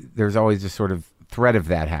 and there's always this sort of threat of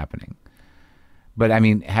that happening. But I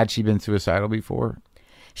mean, had she been suicidal before?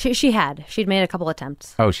 She had. She'd made a couple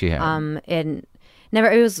attempts. Oh, she had. And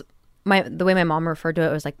never. It was the way my mom referred to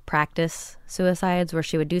it was like practice suicides, where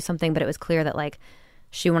she would do something, but it was clear that like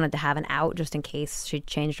she wanted to have an out just in case she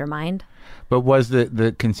changed her mind. But was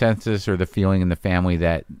the consensus or the feeling in the family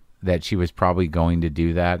that she was probably going to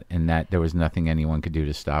do that, and that there was nothing anyone could do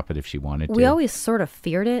to stop it if she wanted to? We always sort of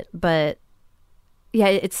feared it, but yeah,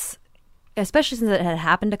 it's especially since it had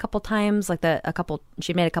happened a couple times. Like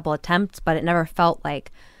she made a couple attempts, but it never felt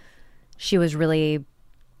like she was really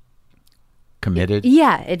committed.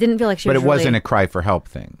 Yeah, it didn't feel like she. But was it wasn't really, a cry for help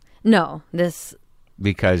thing. No,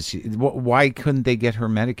 because why couldn't they get her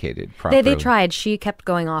medicated properly? They tried. She kept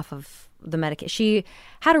going off of the medication. She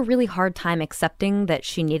had a really hard time accepting that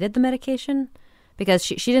she needed the medication because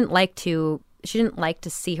she didn't like to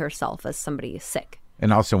see herself as somebody sick.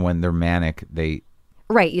 And also when they're manic,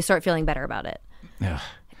 right, you start feeling better about it. Ugh.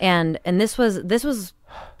 And this was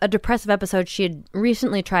a depressive episode. She had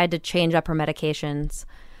recently tried to change up her medications,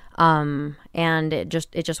 and it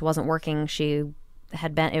just wasn't working.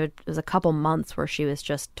 It was a couple months where she was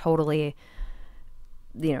just totally,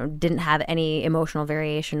 didn't have any emotional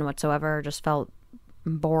variation whatsoever, just felt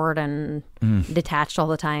bored and detached all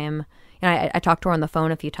the time. I talked to her on the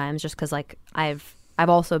phone a few times just because like I've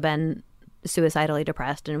also been suicidally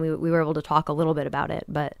depressed, and we were able to talk a little bit about it,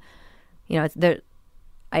 but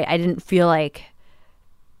I didn't feel like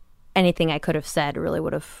anything I could have said really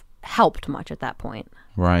would have helped much at that point.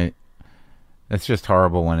 Right. It's just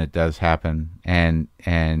horrible when it does happen, and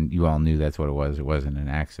you all knew that's what it was. It wasn't an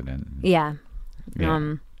accident. Yeah.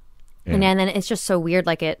 Yeah. And then it's just so weird.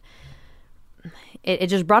 Like it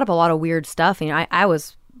just brought up a lot of weird stuff. I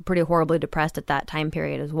was pretty horribly depressed at that time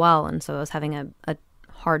period as well, and so I was having a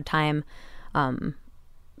hard time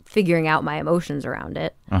figuring out my emotions around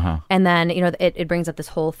it. Uh-huh. And then it brings up this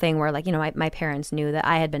whole thing where like my parents knew that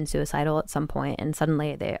I had been suicidal at some point, and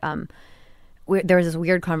suddenly they there was this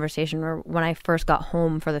weird conversation where when I first got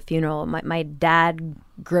home for the funeral, my dad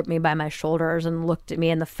gripped me by my shoulders and looked at me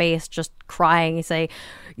in the face, just crying. He'd say,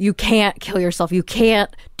 "You can't kill yourself. You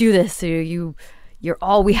can't do this. You're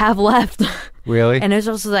all we have left." Really? And it was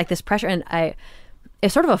also like this pressure, and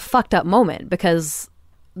it's sort of a fucked up moment because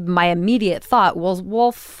my immediate thought was,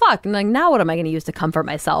 well, fuck. And like, now what am I going to use to comfort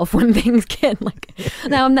myself when things get like,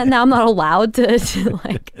 now I'm not allowed to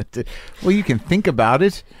like. Well, you can think about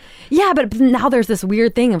it. Yeah, but now there's this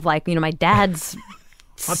weird thing of like, my dad's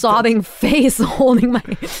sobbing face holding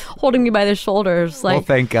me by the shoulders. Like, well,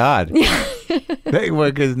 thank God. Yeah.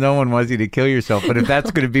 Because no one wants you to kill yourself. But if that's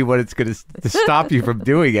going to be what it's going to stop you from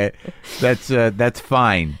doing it, that's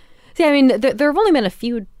fine. See, I mean, there have only been a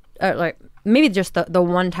few, like maybe just the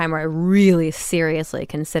one time where I really seriously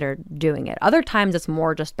considered doing it. Other times it's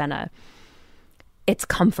more just been it's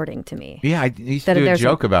comforting to me. Yeah, I used to do a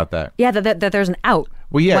joke about that. Yeah, that there's an out.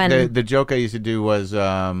 Well, yeah, the joke I used to do was,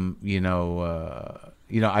 I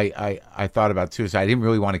thought about suicide. I didn't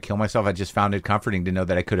really want to kill myself. I just found it comforting to know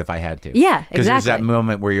that I could if I had to. Yeah, exactly. Because there's that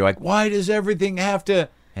moment where you're like, why does everything have to...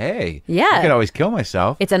 Hey, yeah. I could always kill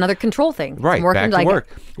myself. It's another control thing. Right, back to work.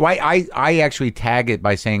 Why I actually tag it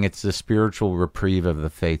by saying it's the spiritual reprieve of the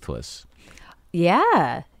faithless.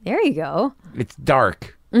 Yeah, there you go. It's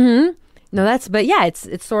dark. Mm-hmm. No,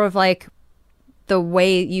 it's sort of like the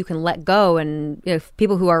way you can let go, and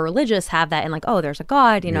people who are religious have that, and like, oh, there's a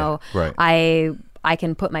God, right. I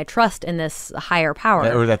can put my trust in this higher power,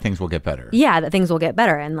 or that things will get better. Yeah, that things will get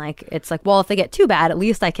better, and like it's like, well, if they get too bad, at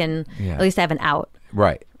least I can at least have an out.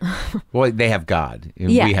 Right. Well, they have God.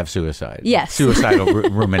 Yeah. We have suicide. Yes. Suicidal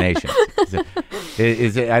rumination.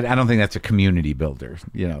 I don't think that's a community builder.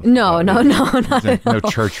 No, no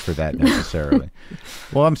church for that necessarily.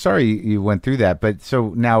 Well, I'm sorry you went through that, but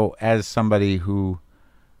so now as somebody who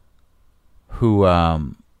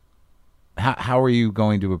how are you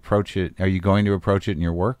going to approach it? Are you going to approach it in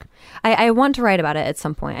your work? I want to write about it at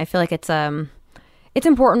some point. I feel like it's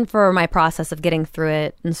important for my process of getting through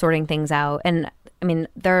it and sorting things out. And I mean,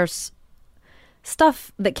 there's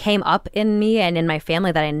stuff that came up in me and in my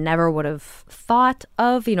family that I never would have thought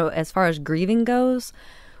of, as far as grieving goes,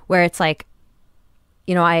 where it's like,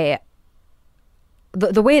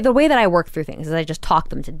 the way that I work through things is I just talk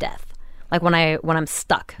them to death. Like when I'm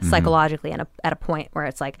stuck psychologically at a point where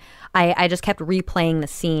it's like I just kept replaying the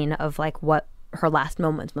scene of like what her last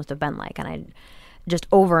moments must have been like, and I just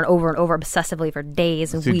over and over and over obsessively for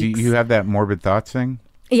days and weeks. So do you have that morbid thoughts thing?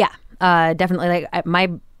 Yeah, definitely. Like my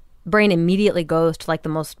brain immediately goes to like the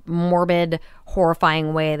most morbid,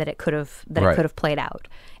 horrifying way that it could have played out,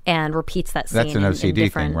 and repeats that scene. That's an OCD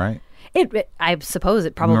thing, right? I suppose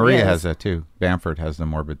it probably Maria is. has that too. Bamford has the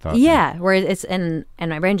morbid thought. Yeah, where it's and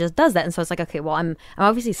my brain just does that, and so it's like, okay, well, I'm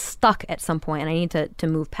obviously stuck at some point, and I need to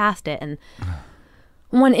move past it. And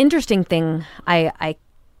one interesting thing I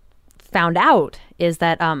found out is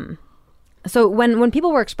that so when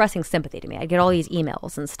people were expressing sympathy to me, I'd get all these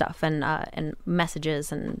emails and stuff and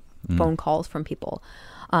messages and phone calls from people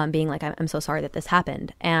being like, I'm so sorry that this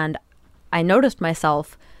happened, and I noticed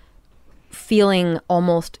myself feeling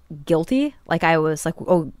almost guilty. Like I was like,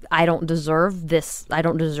 oh, I don't deserve this. I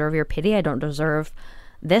don't deserve your pity. I don't deserve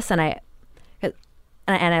this. And I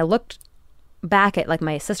looked back at like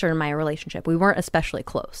my sister and my relationship. We weren't especially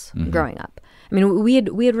close growing up. I mean, we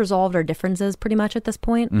had resolved our differences pretty much at this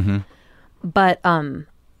point. But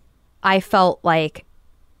I felt like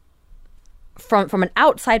from an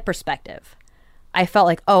outside perspective, I felt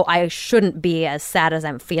like, oh, I shouldn't be as sad as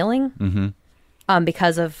I'm feeling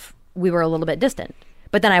because of we were a little bit distant.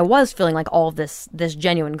 But then I was feeling like all of this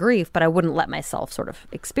genuine grief, but I wouldn't let myself sort of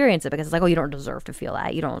experience it because it's like, oh, you don't deserve to feel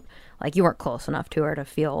that. You don't, like, you weren't close enough to her to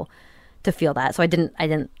feel that. So I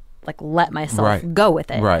didn't like let myself go with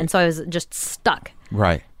it. And so I was just stuck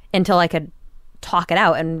until I could talk it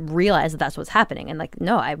out and realize that that's what's happening. And like,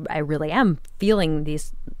 no, I really am feeling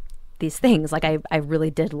these things. Like I really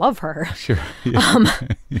did love her. Sure. Yeah.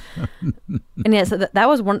 And yeah, so that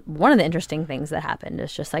was one of the interesting things that happened.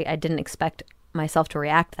 It's just like I didn't expect myself to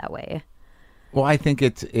react that way. Well, I think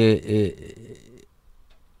isn't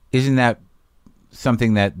that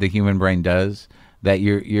something that the human brain does? That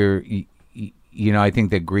I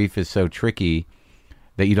think that grief is so tricky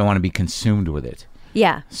that you don't want to be consumed with it.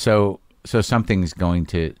 Yeah. So something's going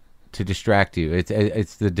to distract you.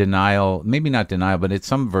 It's the denial, maybe not denial, but it's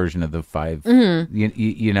some version of the five.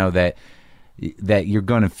 That you're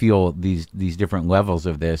going to feel these different levels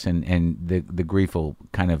of this, and the grief will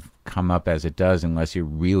kind of come up as it does, unless you're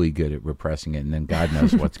really good at repressing it, and then God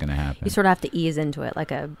knows what's going to happen. You sort of have to ease into it,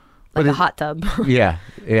 like a hot tub. Yeah.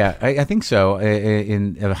 I think so.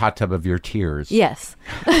 In a hot tub of your tears. Yes.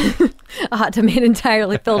 A hot tub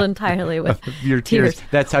filled entirely with your tears.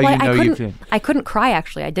 That's how you know you feel. I couldn't cry,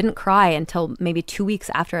 actually. I didn't cry until maybe 2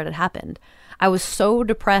 weeks after it had happened. I was so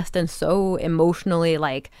depressed and so emotionally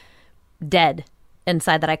like dead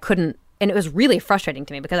inside that I couldn't, and it was really frustrating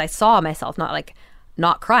to me because I saw myself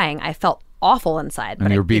not crying. I felt awful inside.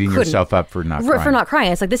 And you're beating yourself up for not crying. For not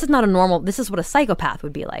crying. It's like, this is not a normal, this is what a psychopath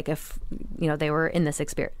would be like if, they were in this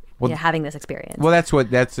experience, having this experience. Well,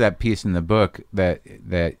 that's that piece in the book that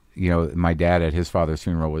my dad at his father's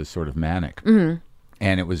funeral was sort of manic.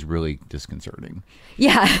 And it was really disconcerting.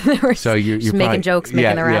 Yeah. So you're just making jokes,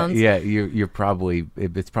 making the rounds. Yeah, you're probably,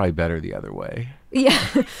 it's probably better the other way. Yeah.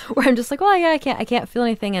 Where I'm just like, well, yeah, I can't feel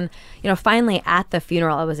anything. And, finally at the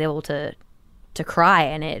funeral, I was able to cry,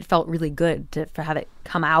 and it felt really good to have it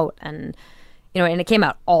come out, and and it came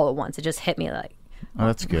out all at once. It just hit me like, oh,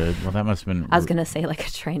 that's good. Well, that must have been, I was gonna say like a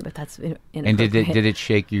train, but that's inappropriate. And did it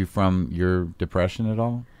shake you from your depression at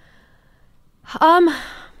all?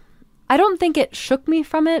 I don't think it shook me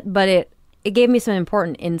from it, but it gave me some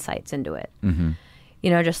important insights into it.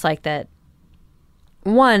 Just like that,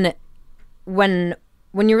 one, when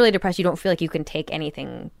you're really depressed, you don't feel like you can take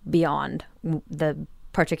anything beyond the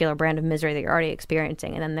particular brand of misery that you're already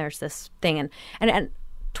experiencing. And then there's this thing, and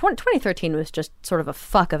 2013 was just sort of a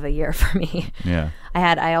fuck of a year for me. Yeah.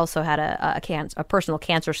 I also had a personal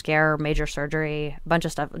cancer scare, major surgery, a bunch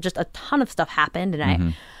of stuff, just a ton of stuff happened.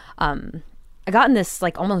 And I got in this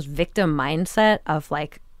like almost victim mindset of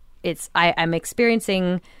like, I'm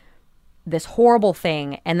experiencing this horrible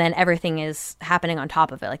thing, and then everything is happening on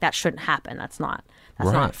top of it. Like, that shouldn't happen. That's not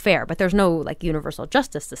fair. But there's no like universal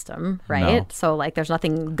justice system, right? No. So like, there's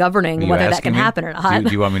nothing governing whether that can happen or not.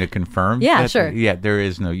 Do you want me to confirm? Yeah, sure. Yeah, there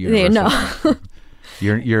is no universal. No.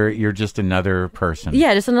 You're just another person.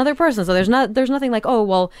 Yeah, just another person. So there's nothing like, oh,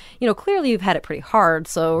 well, clearly you've had it pretty hard,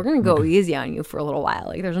 so we're going to go easy on you for a little while.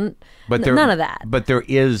 Like there's none of that. But there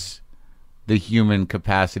is the human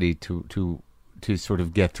capacity to sort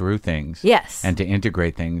of get through things. Yes. And to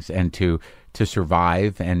integrate things and to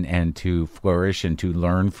survive and to flourish and to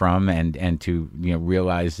learn from and to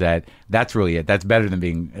realize that that's really it. That's better than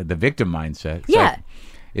being the victim mindset. Yeah.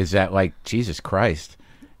 Is that like, Jesus Christ?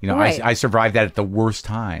 Right. I survived that at the worst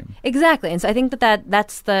time. Exactly. And so I think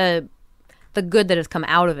that's the good that has come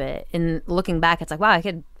out of it. And looking back, it's like, wow,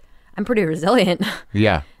 I'm pretty resilient.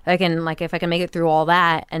 Yeah. I can, if I can make it through all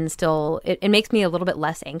that and still, it makes me a little bit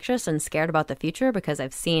less anxious and scared about the future because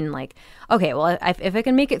I've seen okay, well, if I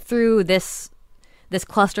can make it through this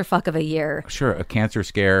clusterfuck of a year. Sure, a cancer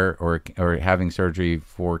scare or having surgery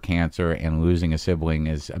for cancer and losing a sibling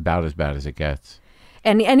is about as bad as it gets.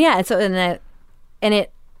 And yeah, so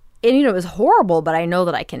it was horrible, but I know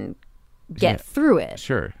that I can get through it.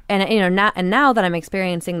 Sure. And now that I'm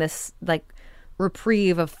experiencing this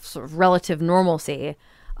reprieve of sort of relative normalcy,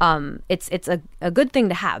 it's a good thing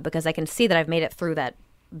to have because I can see that I've made it through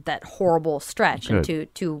that horrible stretch and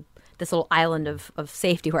to this little island of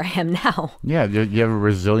safety where I am now. Yeah, you have a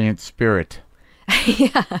resilient spirit.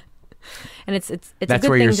 Yeah. And it's that's a good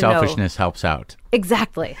where thing your to selfishness helps out.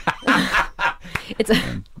 Exactly.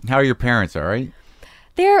 How are your parents? All right.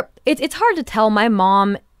 It's hard to tell. My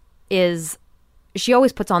mom she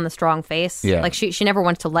always puts on the strong face. Yeah. She never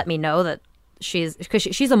wants to let me know that because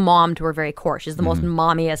she's a mom to her very core. She's the most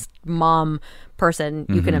mommiest mom person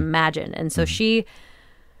you can imagine. And so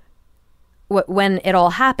when it all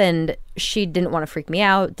happened, she didn't want to freak me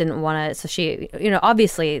out, didn't want to, so she,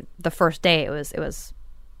 obviously the first day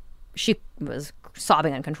she was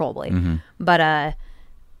sobbing uncontrollably. But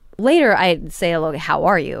later I'd say, "Look, how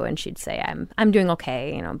are you?" And she'd say, I'm doing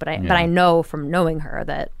okay, but I know from knowing her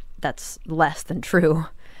that that's less than true.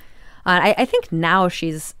 I think now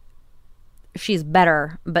she's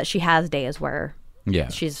better, but she has days where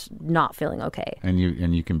she's not feeling okay. And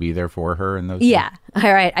you can be there for her in those days?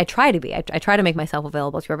 I try to be. I try to make myself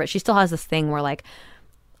available to her, but she still has this thing where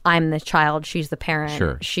I'm the child, she's the parent.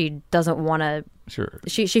 Sure. She doesn't want to. Sure.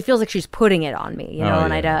 She feels like she's putting it on me,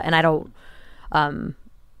 and I don't.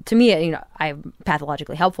 To me, I'm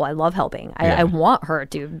pathologically helpful. I love helping. I want her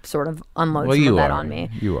to sort of unload some of that on me.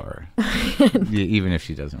 You are. Even if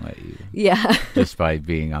she doesn't let you. Yeah. Just by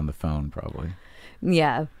being on the phone, probably.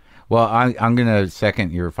 Yeah. Well, I'm going to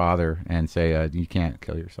second your father and say you can't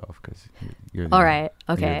kill yourself because you're all right.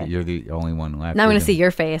 Okay. You're the only one left. Now I'm going to see your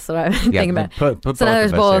face. What I'm thinking about. Put so now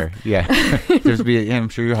there's both. There. Yeah. I'm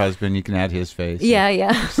sure your husband. You can add his face.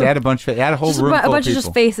 Yeah. Just add a bunch. Add a whole room. A full bunch of of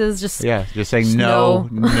just faces. Just saying no.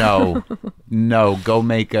 Go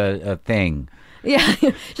make a thing. Yeah.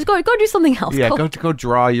 Just go do something else. Yeah. Go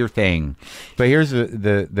draw your thing. But here's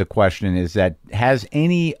the question: is that has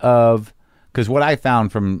any of because what I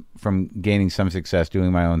found from gaining some success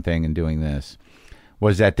doing my own thing and doing this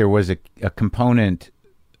was that there was a component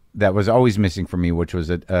that was always missing for me, which was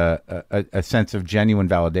a sense of genuine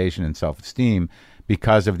validation and self-esteem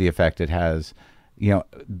because of the effect it has,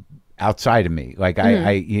 outside of me. Like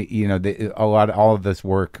all of this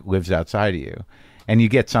work lives outside of you, and you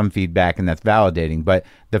get some feedback, and that's validating. But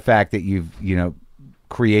the fact that you've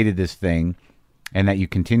created this thing, and that you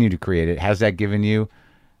continue to create it, has that given you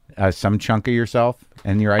some chunk of yourself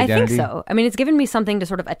and your identity? I think so. I mean, it's given me something to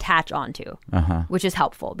sort of attach onto, which is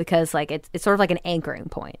helpful because it's sort of like an anchoring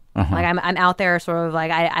point. Like I'm out there sort of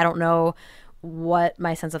like, I don't know what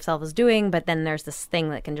my sense of self is doing, but then there's this thing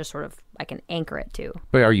that can just sort of, I can anchor it to.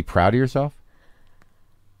 But are you proud of yourself?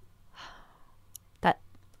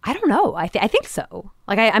 I don't know. I think so.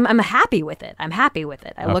 Like I'm happy with it. I'm happy with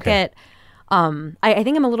it. I look at, I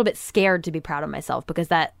think I'm a little bit scared to be proud of myself because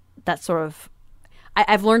that sort of,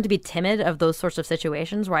 I've learned to be timid of those sorts of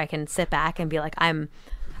situations where I can sit back and be like, I'm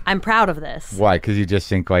proud of this. Why? Because you just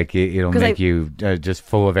think like it'll make you just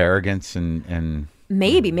full of arrogance and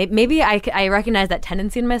maybe I recognize that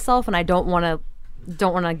tendency in myself, and I don't want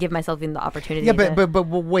to give myself even the opportunity. Yeah, but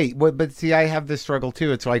wait, but see, I have this struggle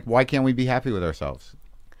too. It's like, why can't we be happy with ourselves?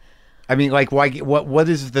 I mean, like, why? What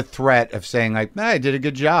is the threat of saying like, I did a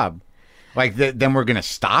good job? Like then we're gonna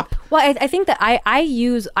stop? Well, I think that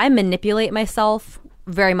I manipulate myself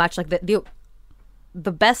very much. Like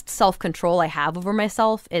the best self-control I have over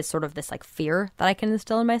myself is sort of this like fear that I can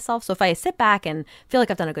instill in myself. So if I sit back and feel like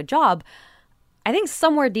I've done a good job, I think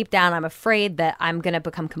somewhere deep down I'm afraid that I'm gonna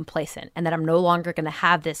become complacent and that I'm no longer gonna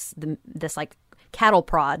have this like cattle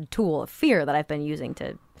prod tool of fear that I've been using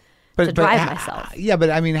to drive myself. Yeah, but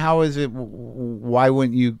I mean, how is it? Why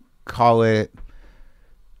wouldn't you call it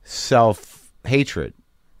self hatred.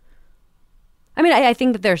 I mean, I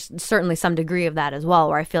think that there's certainly some degree of that as well,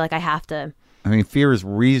 where I feel like I have to. I mean, fear is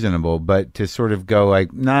reasonable, but to sort of go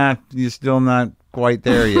like, nah, you're still not quite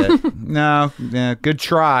there yet. No, yeah, good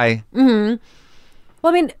try. Mm-hmm.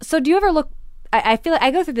 Well, I mean, so do you ever look? I feel like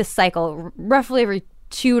I go through this cycle roughly every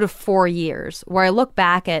 2 to 4 years, where I look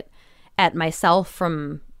back at myself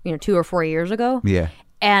from 2 or 4 years ago. Yeah.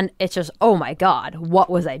 And it's just, oh my God, what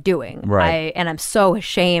was I doing? Right. And I'm so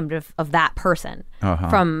ashamed of that person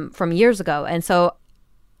from years ago. And so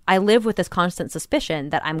I live with this constant suspicion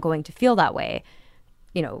that I'm going to feel that way,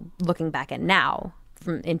 looking back at now,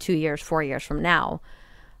 in 2 years, 4 years from now.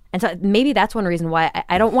 And so maybe that's one reason why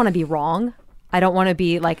I don't want to be wrong. I don't want to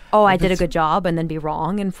be like, oh, I did a good job and then be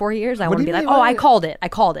wrong in 4 years. I want to be like, oh, I called it.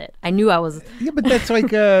 I knew I was. Yeah, but that's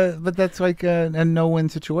like a no-win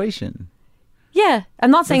situation. Yeah,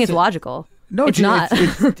 I'm not saying it's logical. No, it's not.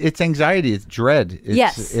 It's anxiety. It's dread.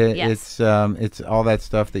 Yes. It's all that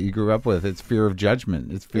stuff that you grew up with. It's fear of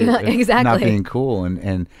judgment. It's fear of exactly. not being cool,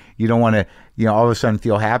 and you don't want to all of a sudden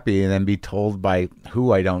feel happy and then be told by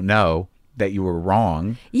who I don't know that you were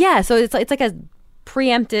wrong. Yeah, so it's like a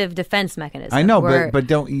preemptive defense mechanism. I know, but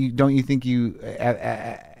don't you think you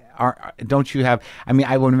don't you have? I mean,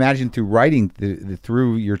 I would imagine through writing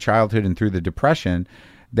through your childhood and through the depression,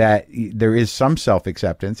 that there is some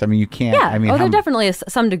self-acceptance. I mean, you can't. Yeah. I mean, there definitely is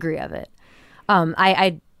some degree of it.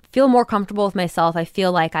 I feel more comfortable with myself. I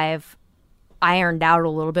feel like I've ironed out a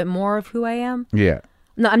little bit more of who I am. Yeah.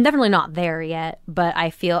 No, I'm definitely not there yet, but I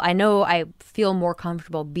feel more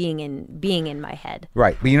comfortable being in my head.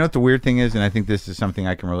 Right. But you know what the weird thing is, and I think this is something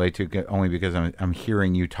I can relate to only because I'm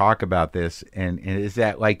hearing you talk about this, and is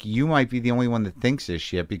that like you might be the only one that thinks this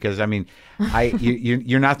shit, because I mean,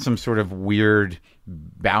 you're not some sort of weird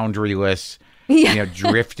boundaryless,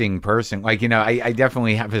 drifting person. Like, I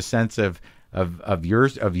definitely have a sense of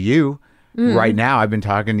you right now. I've been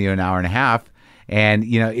talking to you an hour and a half. And,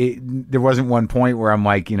 there wasn't one point where I'm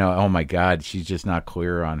like, oh, my God, she's just not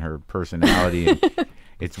clear on her personality. And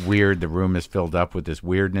it's weird. The room is filled up with this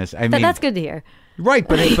weirdness. I mean, that's good to hear. Right.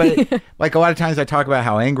 But like a lot of times I talk about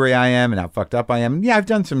how angry I am and how fucked up I am. Yeah, I've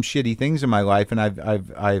done some shitty things in my life, and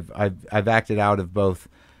I've acted out of both,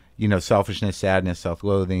 selfishness, sadness,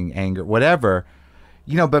 self-loathing, anger, whatever.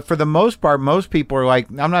 But for the most part, most people are like,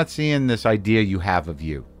 I'm not seeing this idea you have of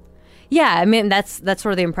you. Yeah, I mean, that's sort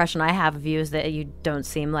of the impression I have of you, is that you don't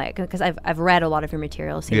seem like, because I've read a lot of your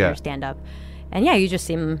material, seen your stand-up, and you just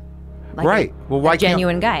seem like a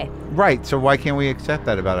genuine guy. Right, so why can't we accept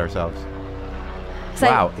that about ourselves?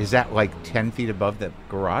 Wow, is that like 10 feet above the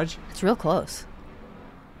garage? It's real close.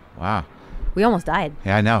 Wow. We almost died.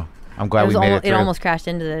 Yeah, I know. I'm glad we made it through. It almost crashed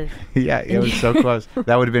into the... Yeah, it was so close.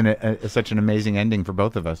 That would have been such an amazing ending for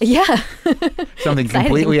both of us. Yeah. Something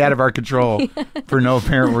completely out of our control for no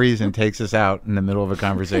apparent reason takes us out in the middle of a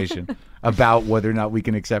conversation about whether or not we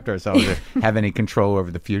can accept ourselves or have any control over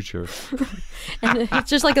the future. And it's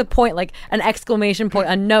just like a point, like an exclamation point,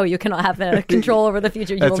 a no, you cannot have control over the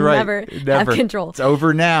future. You will never have control. It's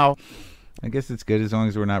over now. I guess it's good as long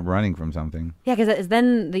as we're not running from something. Yeah, because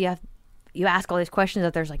then you ask all these questions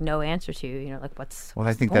that there's like no answer to, like what's... Well,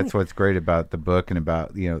 I think that's what's great about the book and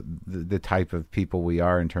about, the type of people we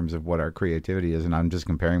are in terms of what our creativity is. And I'm just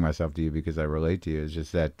comparing myself to you because I relate to you. It's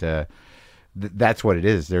just that that's what it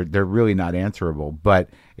is. They're really not answerable, but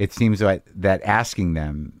it seems like that asking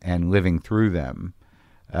them and living through them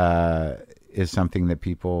is something that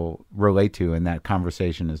people relate to, and that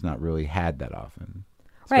conversation is not really had that often.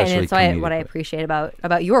 Right, and it's what I appreciate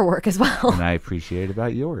about your work as well. And I appreciate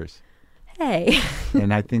about yours. Hey.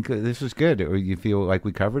 And I think this was good. You feel like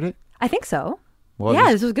we covered it? I think so. Well,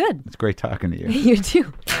 yeah, this was good. It's great talking to you. You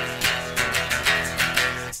too.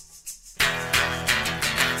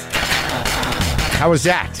 How was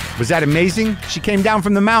that? Was that amazing? She came down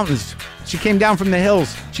from the mountains. She came down from the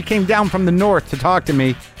hills. She came down from the north to talk to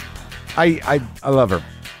me. I love her.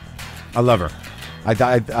 I love her.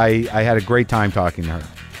 I had a great time talking to her.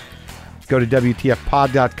 Go to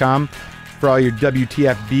WTFpod.com for all your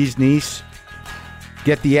WTF bees knees.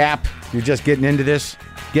 Get the app. You're just getting into this.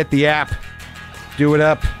 Get the app. Do it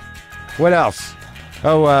up. What else?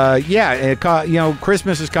 Oh,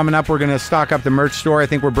 Christmas is coming up. We're going to stock up the merch store. I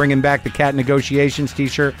think we're bringing back the Cat Negotiations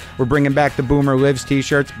t-shirt. We're bringing back the Boomer Lives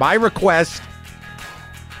t-shirts by request.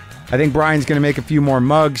 I think Brian's going to make a few more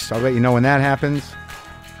mugs. I'll let you know when that happens.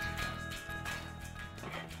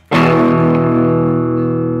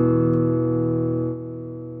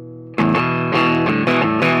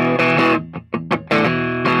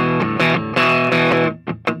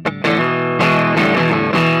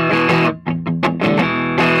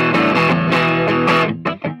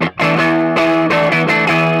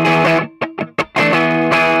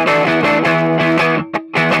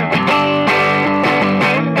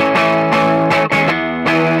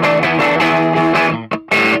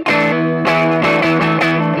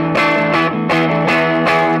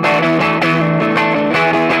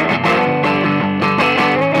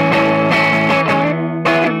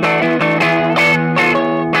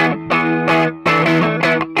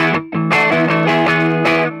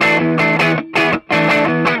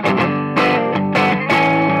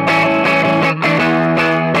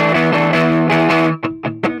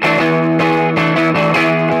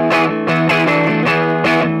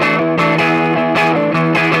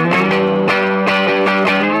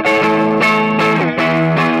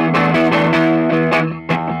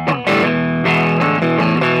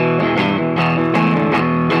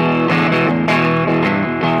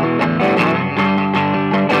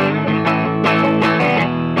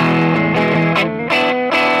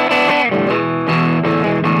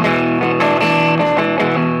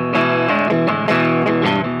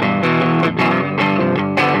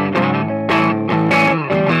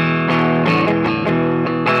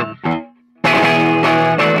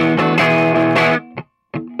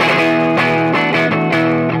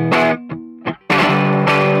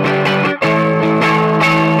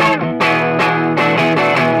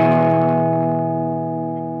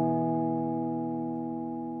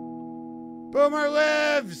 Boomer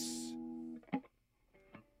lives!